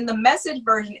minds. And in the Message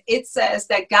version, it says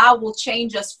that God will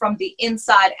change us from the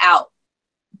inside out.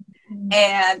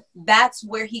 And that's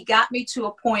where he got me to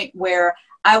a point where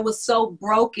I was so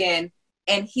broken.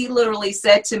 And he literally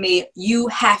said to me, you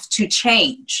have to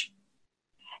change.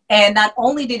 And not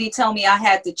only did he tell me I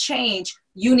had to change,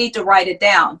 you need to write it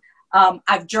down.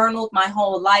 I've journaled my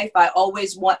whole life. I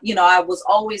was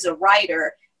always a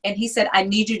writer. And he said, I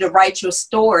need you to write your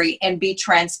story and be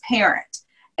transparent.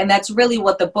 And that's really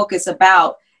what the book is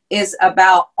about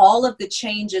all of the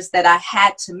changes that I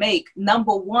had to make.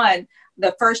 Number one,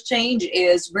 the first change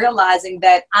is realizing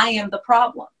that I am the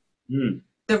problem.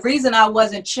 The reason I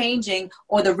wasn't changing,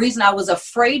 or the reason I was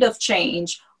afraid of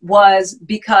change, was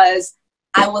because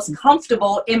I was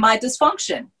comfortable in my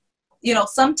dysfunction. You know,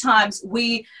 sometimes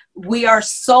we are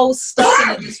so stuck in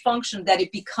a dysfunction that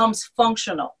it becomes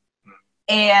functional.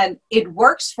 And it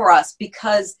works for us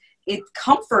because it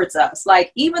comforts us.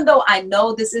 Like, even though I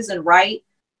know this isn't right,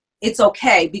 it's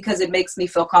okay because it makes me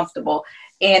feel comfortable.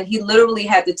 And he literally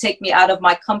had to take me out of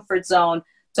my comfort zone.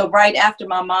 So right after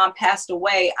my mom passed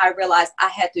away, I realized I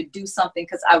had to do something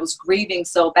because I was grieving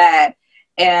so bad.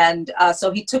 And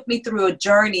so he took me through a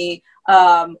journey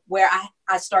where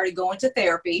I started going to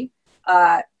therapy,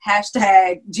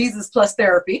 hashtag Jesus plus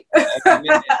therapy. So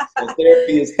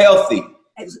therapy is healthy.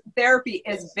 Therapy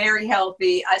is very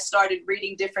healthy. I started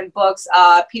reading different books,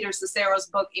 Peter Cicero's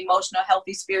book, Emotional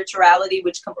Healthy Spirituality,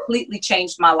 which completely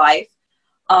changed my life.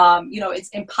 It's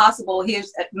impossible.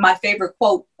 Here's my favorite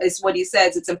quote is what he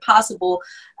says. It's impossible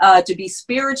to be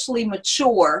spiritually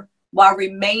mature while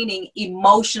remaining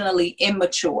emotionally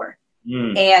immature.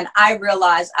 And I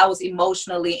realized I was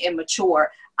emotionally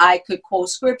immature. I could quote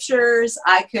scriptures.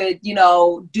 I could,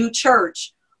 do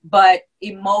church, but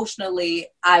emotionally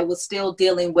I was still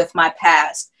dealing with my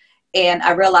past. And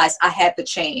I realized I had to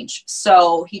change.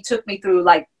 So he took me through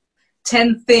like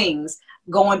 10 things,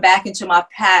 going back into my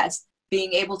past,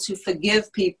 being able to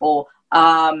forgive people,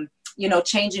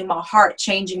 changing my heart,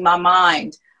 changing my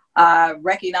mind,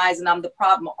 recognizing I'm the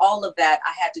problem. All of that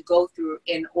I had to go through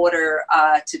in order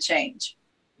to change.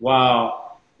 Wow.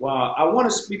 I want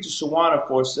to speak to Shawana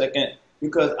for a second,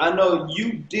 because I know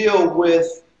you deal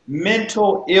with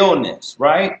mental illness,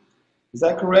 right? Is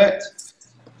that correct?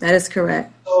 That is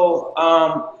correct. So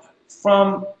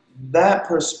from that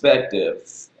perspective,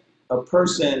 a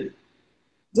person,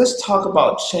 let's talk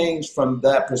about change from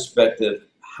that perspective.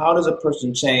 How does a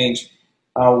person change?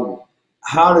 How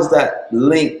does that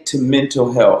link to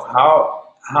mental health?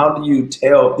 How do you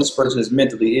tell this person is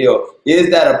mentally ill? Is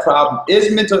that a problem?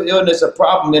 Is mental illness a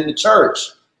problem in the church?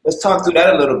 Let's talk through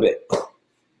that a little bit.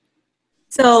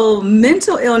 So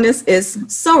mental illness is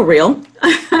so real,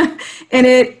 and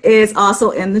it is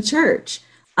also in the church.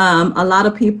 A lot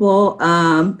of people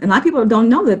don't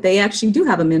know that they actually do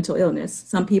have a mental illness.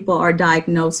 Some people are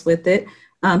diagnosed with it.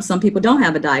 Some people don't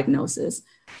have a diagnosis,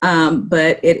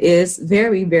 but it is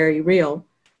very, very real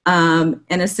in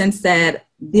a sense that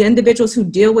the individuals who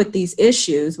deal with these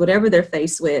issues, whatever they're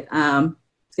faced with,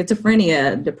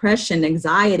 schizophrenia, depression,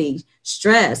 anxiety,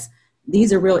 stress,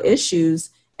 these are real issues.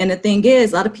 And the thing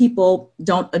is, a lot of people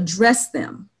don't address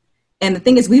them. And the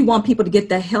thing is, we want people to get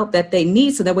the help that they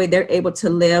need so that way they're able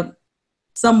to live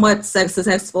somewhat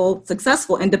successful,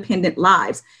 independent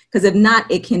lives. Because if not,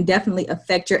 it can definitely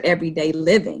affect your everyday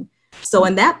living. So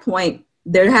in that point,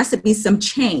 there has to be some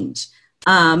change.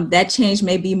 That change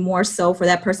may be more so for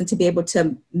that person to be able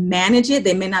to manage it.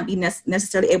 They may not be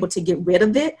necessarily able to get rid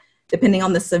of it, depending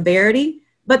on the severity,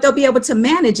 but they'll be able to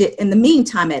manage it in the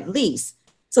meantime, at least.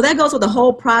 So that goes with the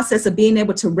whole process of being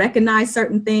able to recognize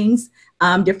certain things,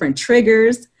 different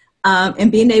triggers, and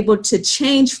being able to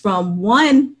change from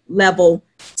one level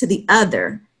to the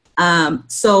other.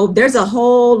 So there's a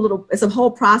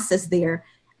whole process there.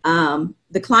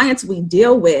 The clients we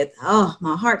deal with,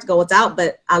 my heart goes out,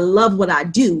 but I love what I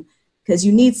do, because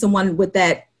you need someone with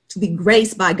that to be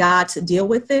graced by God to deal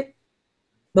with it.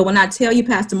 But when I tell you,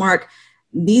 Pastor Mark,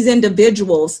 these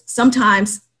individuals,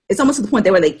 sometimes it's almost to the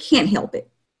point where they can't help it,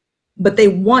 but they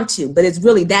want to, but it's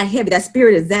really that heavy. That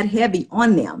spirit is that heavy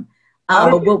on them.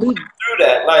 But what we through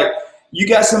that, like you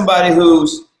got somebody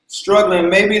who's struggling.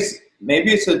 Maybe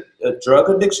it's a drug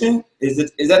addiction. Is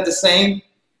that the same?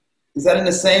 Is that in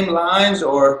the same lines,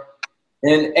 or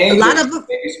and Angel,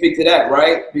 maybe speak to that,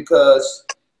 right? Because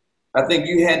I think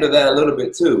you handle that a little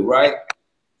bit too, right?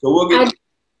 So we'll get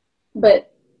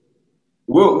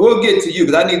to you,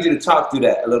 because I need you to talk through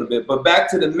that a little bit. But back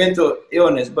to the mental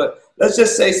illness. But let's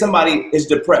just say somebody is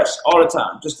depressed all the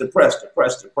time, just depressed.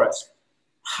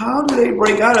 How do they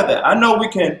break out of that? I know we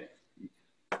can.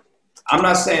 I'm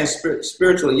not saying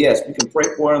spiritually, yes, we can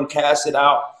pray for them, cast it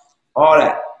out, all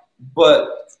that.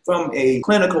 But from a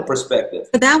clinical perspective.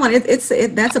 But that one,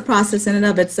 that's a process in and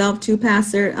of itself too,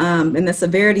 Pastor. And the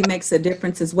severity makes a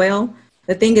difference as well.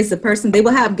 The thing is, the person, they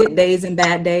will have good days and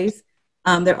bad days.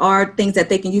 There are things that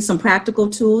they can use, some practical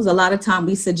tools. A lot of time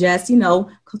we suggest,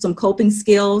 some coping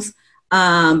skills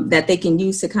that they can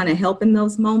use to kind of help in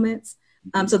those moments.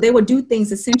 So they will do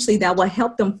things essentially that will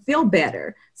help them feel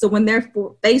better. So when they're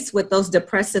faced with those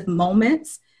depressive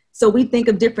moments, so we think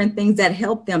of different things that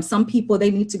help them. Some people, they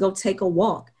need to go take a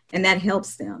walk, and that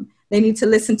helps them. They need to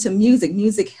listen to music.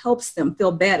 Music helps them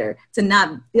feel better, to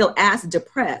not feel as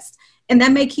depressed. And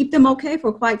that may keep them okay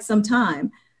for quite some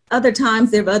time. Other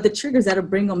times, there are other triggers that'll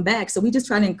bring them back. So we just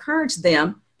try to encourage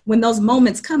them when those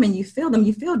moments come and you feel them,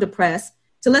 you feel depressed.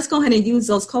 So let's go ahead and use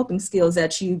those coping skills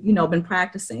that you've been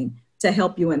practicing to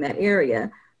help you in that area.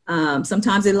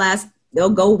 Sometimes they'll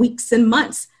go weeks and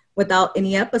months without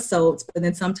any episodes, but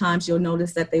then sometimes you'll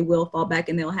notice that they will fall back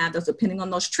and they'll have those, depending on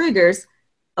those triggers,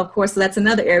 of course, that's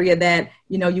another area that,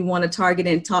 you know, you want to target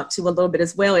and talk to a little bit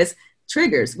as well, is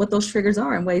triggers, what those triggers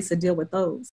are and ways to deal with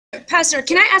those. Pastor,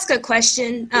 can I ask a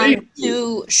question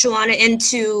to Shawana and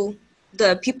to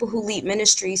the people who lead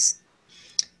ministries?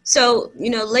 So, you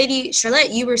know, Lady Charlotte,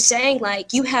 you were saying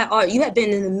like you had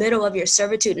been in the middle of your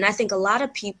servitude. And I think a lot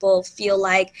of people feel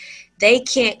like they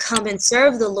can't come and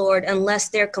serve the Lord unless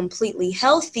they're completely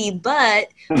healthy. But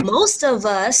most of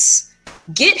us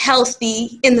get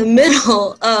healthy in the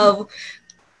middle of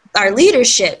our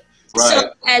leadership. Right.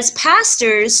 So as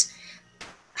pastors,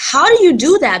 how do you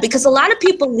do that? Because a lot of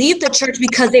people leave the church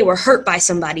because they were hurt by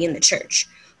somebody in the church.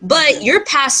 But you're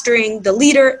pastoring the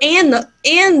leader and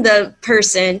the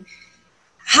person.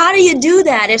 How do you do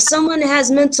that if someone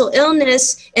has mental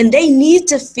illness and they need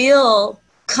to feel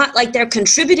like they're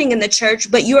contributing in the church,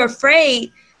 but you're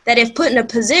afraid that if put in a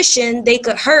position, they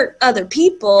could hurt other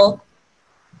people?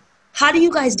 How do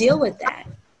you guys deal with that?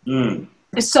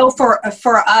 So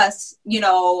for us, you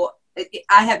know,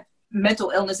 I have mental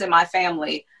illness in my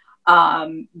family.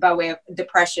 By way of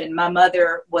depression. My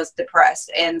mother was depressed.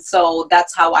 And so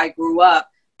that's how I grew up,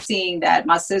 seeing that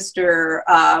my sister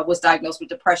was diagnosed with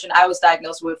depression. I was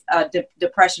diagnosed with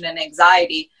depression and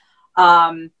anxiety.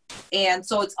 And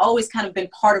so it's always kind of been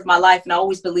part of my life. And I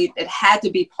always believed it had to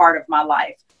be part of my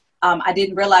life. I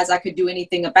didn't realize I could do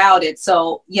anything about it.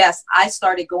 So yes, I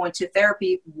started going to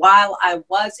therapy while I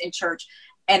was in church.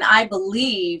 And I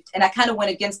believed, and I kind of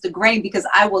went against the grain because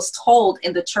I was told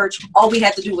in the church, all we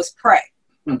had to do was pray.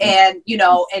 And, you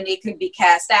know, and it could be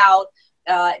cast out.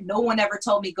 No one ever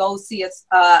told me go see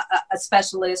a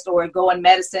specialist or go on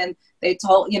medicine. They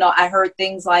told, you know, I heard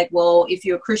things like, well, if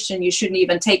you're a Christian, you shouldn't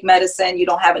even take medicine. You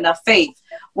don't have enough faith.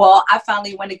 Well, I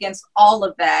finally went against all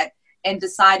of that and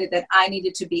decided that I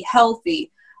needed to be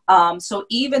healthy. So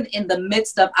even in the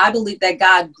midst of, I believe that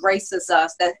God graces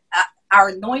us, that our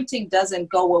anointing doesn't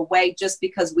go away just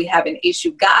because we have an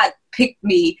issue. God picked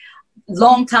me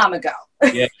long time ago,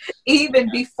 even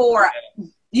before,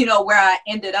 you know, where I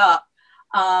ended up.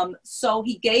 So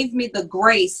he gave me the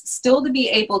grace still to be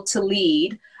able to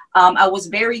lead. I was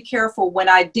very careful when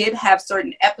I did have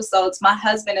certain episodes. My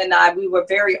husband and I, we were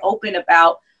very open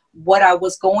about what I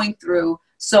was going through.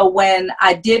 So when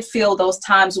I did feel those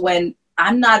times when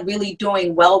I'm not really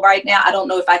doing well right now, I don't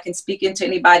know if I can speak into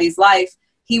anybody's life,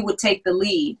 he would take the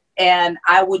lead and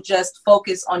I would just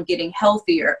focus on getting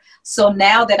healthier. So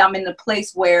now that I'm in the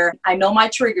place where I know my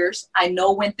triggers, I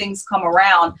know when things come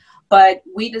around, but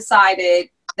we decided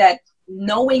that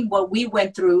knowing what we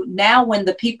went through, now when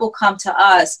the people come to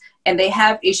us and they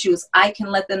have issues, I can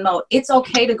let them know it's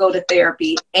okay to go to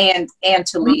therapy and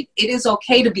to lead. It is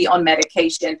okay to be on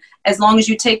medication as long as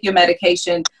you take your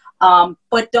medication,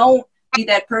 but don't be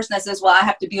that person that says, well, I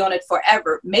have to be on it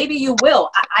forever. Maybe you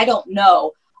will. I don't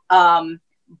know.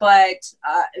 But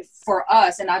for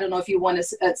us, and I don't know if you want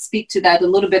to speak to that a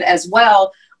little bit as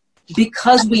well,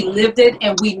 because we lived it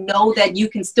and we know that you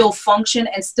can still function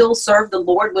and still serve the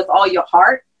Lord with all your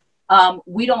heart,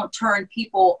 we don't turn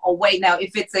people away. Now,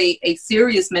 if it's a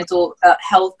serious mental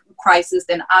health crisis,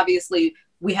 then obviously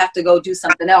we have to go do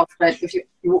something else. But if you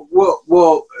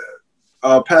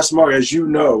Pastor Mark, as you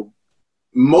know,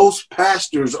 most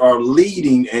pastors are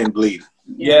leading and bleeding.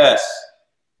 Yes.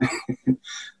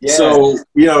 So,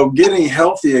 you know, getting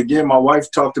healthy, again, my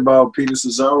wife talked about Peter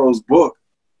Cesaro's book,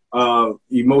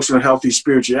 Emotional Healthy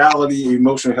Spirituality,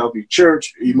 Emotional Healthy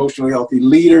Church, Emotionally Healthy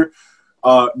Leader.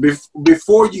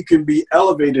 Before you can be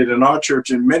elevated in our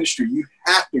church and ministry, you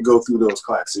have to go through those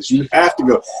classes. You have to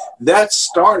go. That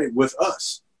started with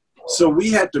us. So we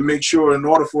had to make sure in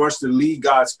order for us to lead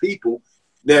God's people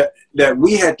that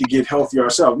we had to get healthy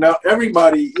ourselves. Now,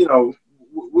 everybody, you know,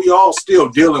 we all still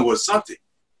dealing with something,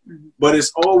 but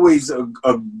it's always a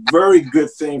very good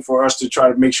thing for us to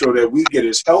try to make sure that we get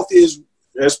as healthy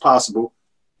as possible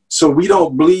so we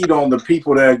don't bleed on the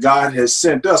people that God has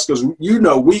sent us. Because, you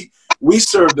know, we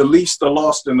serve the least, the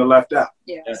lost, and the left out.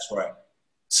 Yeah, that's right.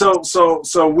 So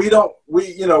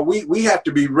we have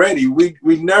to be ready. We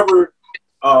never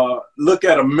look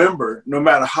at a member, no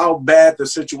matter how bad the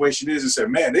situation is, and say,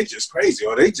 man, they just crazy,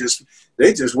 or they just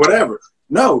whatever.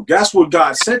 No, that's what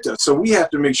God sent us. So we have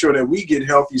to make sure that we get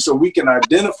healthy so we can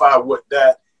identify what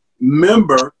that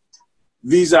member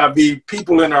vis-a-vis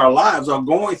people in our lives are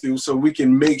going through, so we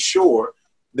can make sure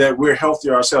that we're healthy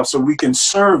ourselves so we can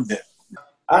serve them.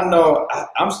 I know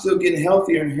I'm still getting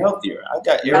healthier and healthier. I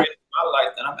got areas in my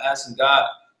life that I'm asking God,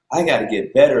 I got to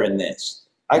get better in this.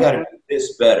 I got to do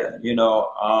this better. You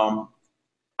know,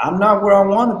 I'm not where I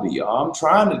want to be. I'm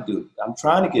trying to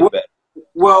get better.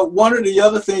 Well, one of the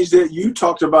other things that you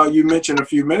talked about, you mentioned a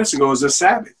few minutes ago, is the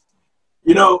Sabbath.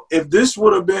 You know, if this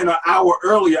would have been an hour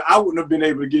earlier, I wouldn't have been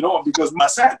able to get on because my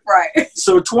Sabbath. Right.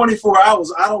 So 24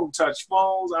 hours, I don't touch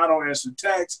phones. I don't answer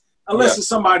texts unless it's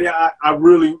somebody I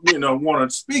really, want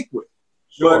to speak with.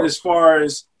 Sure. But as far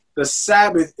as the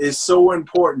Sabbath is so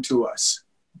important to us.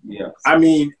 Yeah. I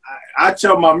mean, I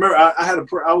tell my mirror,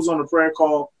 I was on a prayer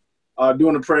call,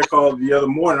 doing a prayer call the other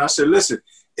morning. I said, listen,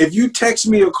 if you text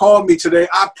me or call me today,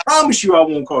 I promise you I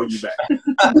won't call you back.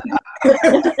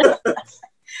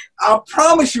 I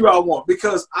promise you I won't,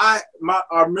 because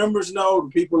our members know, the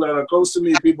people that are close to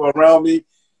me, people around me,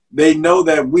 they know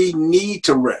that we need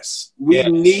to rest. We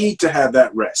need to have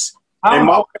that rest. And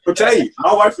my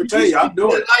wife will tell you, I'm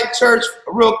doing it. Light Church,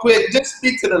 real quick, just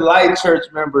speak to the Light Church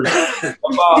members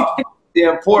about the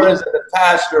importance of the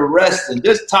pastor resting.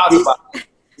 Just talk about it.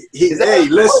 Hey,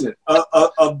 listen,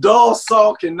 a dull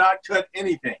saw cannot cut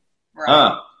anything.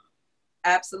 Right.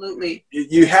 Absolutely.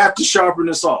 You have to sharpen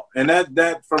the saw. And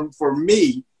that for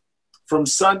me, from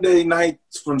Sunday night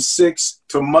from 6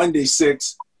 to Monday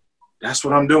 6, that's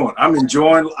what I'm doing. I'm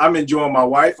enjoying my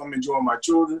wife. I'm enjoying my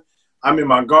children. I'm in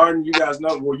my garden. You guys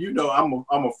know,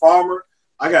 I'm a farmer.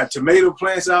 I got tomato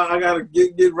plants out. I gotta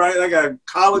get right. I got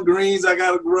collard greens I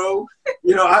gotta grow.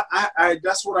 I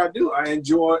that's what I do. I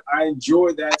enjoy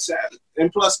that Sabbath.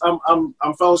 And plus I'm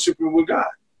fellowshipping with God.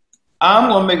 I'm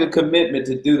gonna make a commitment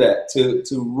to do that,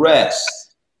 to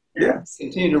rest. Yeah.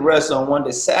 Continue to rest on one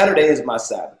day. Saturday is my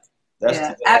Sabbath.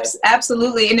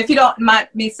 Absolutely. And if you don't mind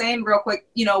me saying real quick,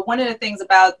 one of the things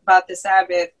about the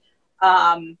Sabbath,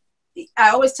 I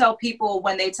always tell people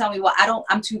when they tell me, well,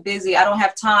 I'm too busy, I don't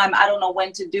have time, I don't know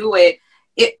when to do it.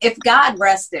 If God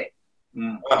rested,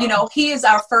 he is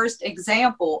our first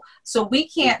example. So we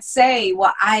can't say,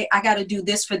 well, I got to do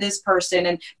this for this person.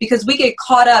 And because we get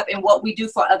caught up in what we do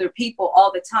for other people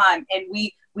all the time. And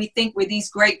we think we're these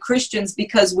great Christians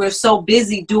because we're so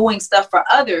busy doing stuff for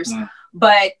others.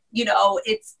 But,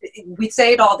 we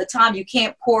say it all the time. You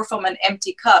can't pour from an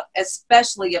empty cup,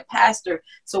 especially a pastor.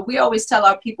 So we always tell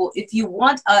our people, if you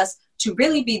want us to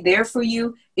really be there for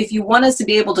you, if you want us to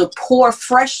be able to pour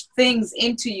fresh things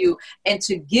into you and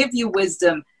to give you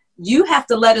wisdom, you have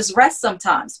to let us rest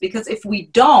sometimes, because if we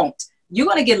don't, you're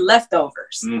going to get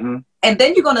leftovers. Mm-hmm. And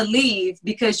then you're going to leave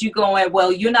because you're going,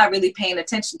 well, you're not really paying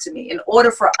attention to me. In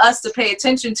order for us to pay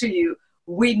attention to you,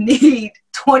 we need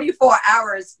 24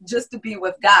 hours just to be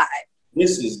with God.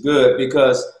 This is good,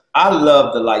 because I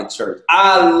love the Light Church.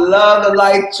 I love the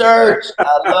Light Church.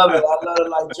 I love it. I love the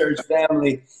Light Church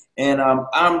family. And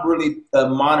I'm really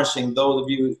admonishing those of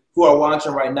you who are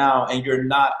watching right now and you're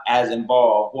not as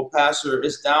involved. Well, Pastor,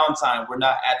 it's downtime. We're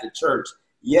not at the church.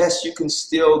 Yes, you can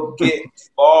still get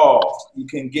involved. You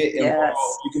can get involved.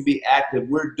 Yes. You can be active.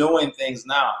 We're doing things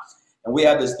now. And we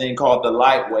have this thing called the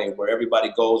Light Way, where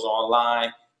everybody goes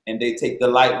online and they take the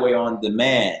Light Way on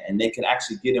demand, and they can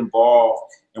actually get involved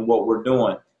in what we're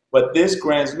doing. But this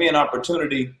grants me an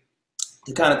opportunity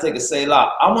to kind of take a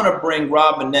Selah. I want to bring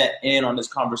Robinette in on this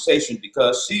conversation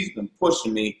because she's been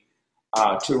pushing me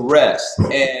to rest.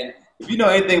 And if you know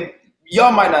anything,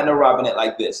 y'all might not know Robinette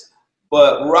like this,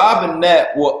 but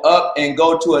Robinette will up and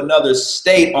go to another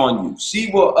state on you.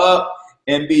 She will up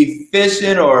and be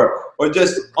fishing or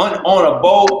just on a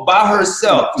boat by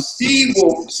herself. She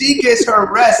gets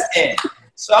her rest in.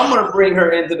 So I'm going to bring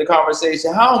her into the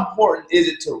conversation. How important is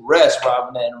it to rest,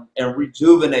 Robinette, and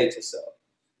rejuvenate yourself?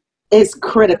 It's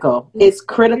critical. It's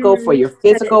critical for your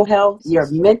physical health, your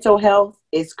mental health.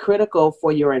 It's critical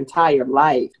for your entire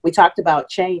life. We talked about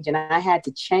change, and I had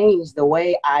to change the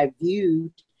way I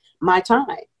viewed my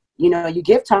time. You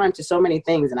give time to so many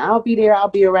things, and I'll be there, I'll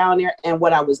be around there. And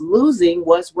what I was losing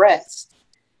was rest.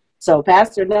 So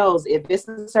Pastor knows if it's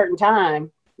a certain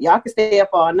time, y'all can stay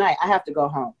up all night. I have to go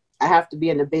home. I have to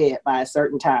be in the bed by a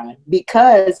certain time,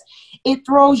 because it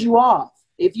throws you off.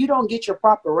 If you don't get your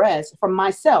proper rest, from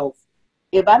myself,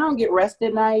 if I don't get rest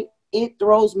at night, it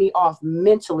throws me off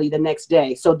mentally the next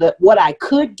day. So that what I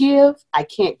could give, I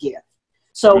can't give.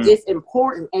 So it's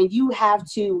important, and you have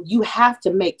to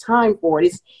make time for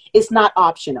it. It's not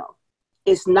optional.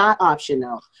 It's not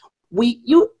optional. We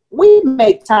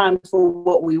make time for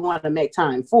what we want to make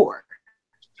time for.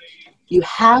 You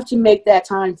have to make that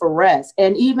time for rest.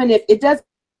 And even if it doesn't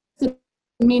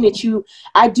mean that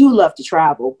I do love to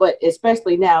travel, but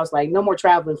especially now it's like no more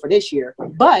traveling for this year,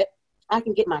 but I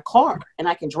can get my car and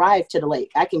I can drive to the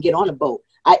lake. I can get on a boat.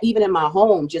 I even in my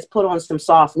home, just put on some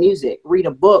soft music, read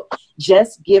a book,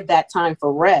 just give that time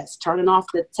for rest, turning off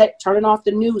the tech, turning off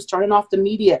the news, turning off the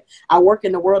media. I work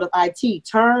in the world of IT,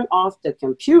 turn off the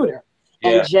computer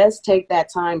and just take that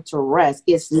time to rest.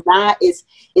 It's not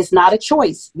a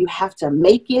choice. You have to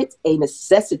make it a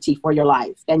necessity for your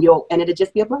life, and it'll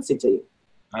just be a blessing to you.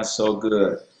 That's so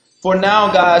good. For now,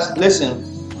 guys, listen,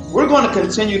 we're going to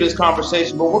continue this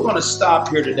conversation, but we're going to stop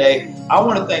here today. I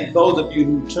want to thank those of you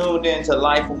who tuned in to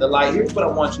Life in the Light. Here's what I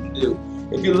want you to do.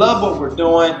 If you love what we're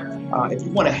doing, if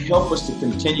you want to help us to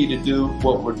continue to do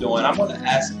what we're doing, I'm going to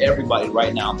ask everybody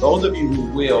right now, those of you who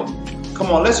will,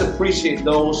 come on, let's appreciate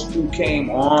those who came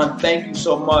on. Thank you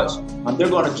so much. They're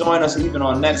going to join us even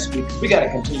on next week. We got to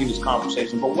continue this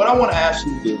conversation. But what I want to ask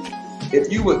you to do, if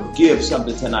you would give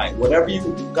something tonight, whatever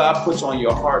God puts on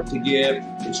your heart to give,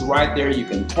 it's right there. You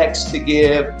can text to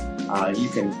give. You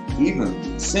can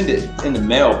even send it in the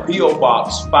mail. P.O.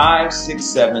 Box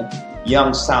 567,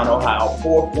 Youngstown, Ohio,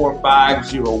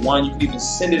 44501. You can even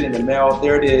send it in the mail.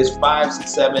 There it is,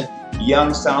 567,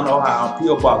 Youngstown, Ohio,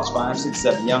 P.O. Box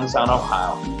 567, Youngstown,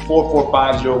 Ohio,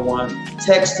 44501.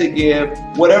 Text to give.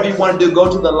 Whatever you want to do,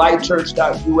 go to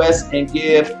thelightchurch.us and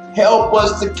give. Help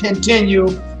us to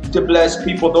continue to bless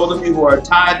people. Those of you who are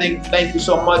tithing, thank you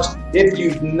so much. If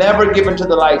you've never given to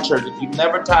the Light Church, if you've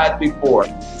never tithed before,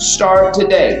 start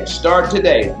today. Start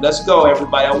today. Let's go,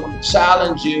 everybody. I want to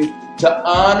challenge you to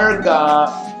honor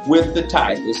God with the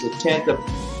tithe. It's a tenth of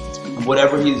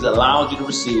whatever He's allowed you to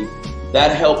receive.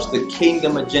 That helps the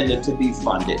kingdom agenda to be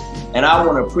funded. And I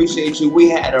want to appreciate you. We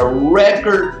had a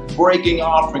record-breaking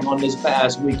offering on this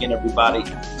past weekend, everybody.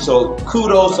 So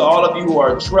kudos to all of you who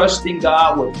are trusting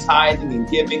God with tithing and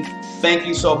giving. Thank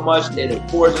you so much. It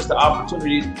affords us the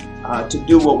opportunity to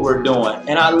do what we're doing.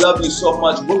 And I love you so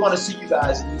much. We're going to see you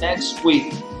guys next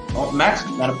week.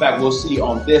 Matter of fact, we'll see you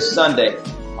on this Sunday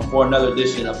for another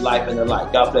edition of Life in the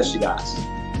Light. God bless you guys.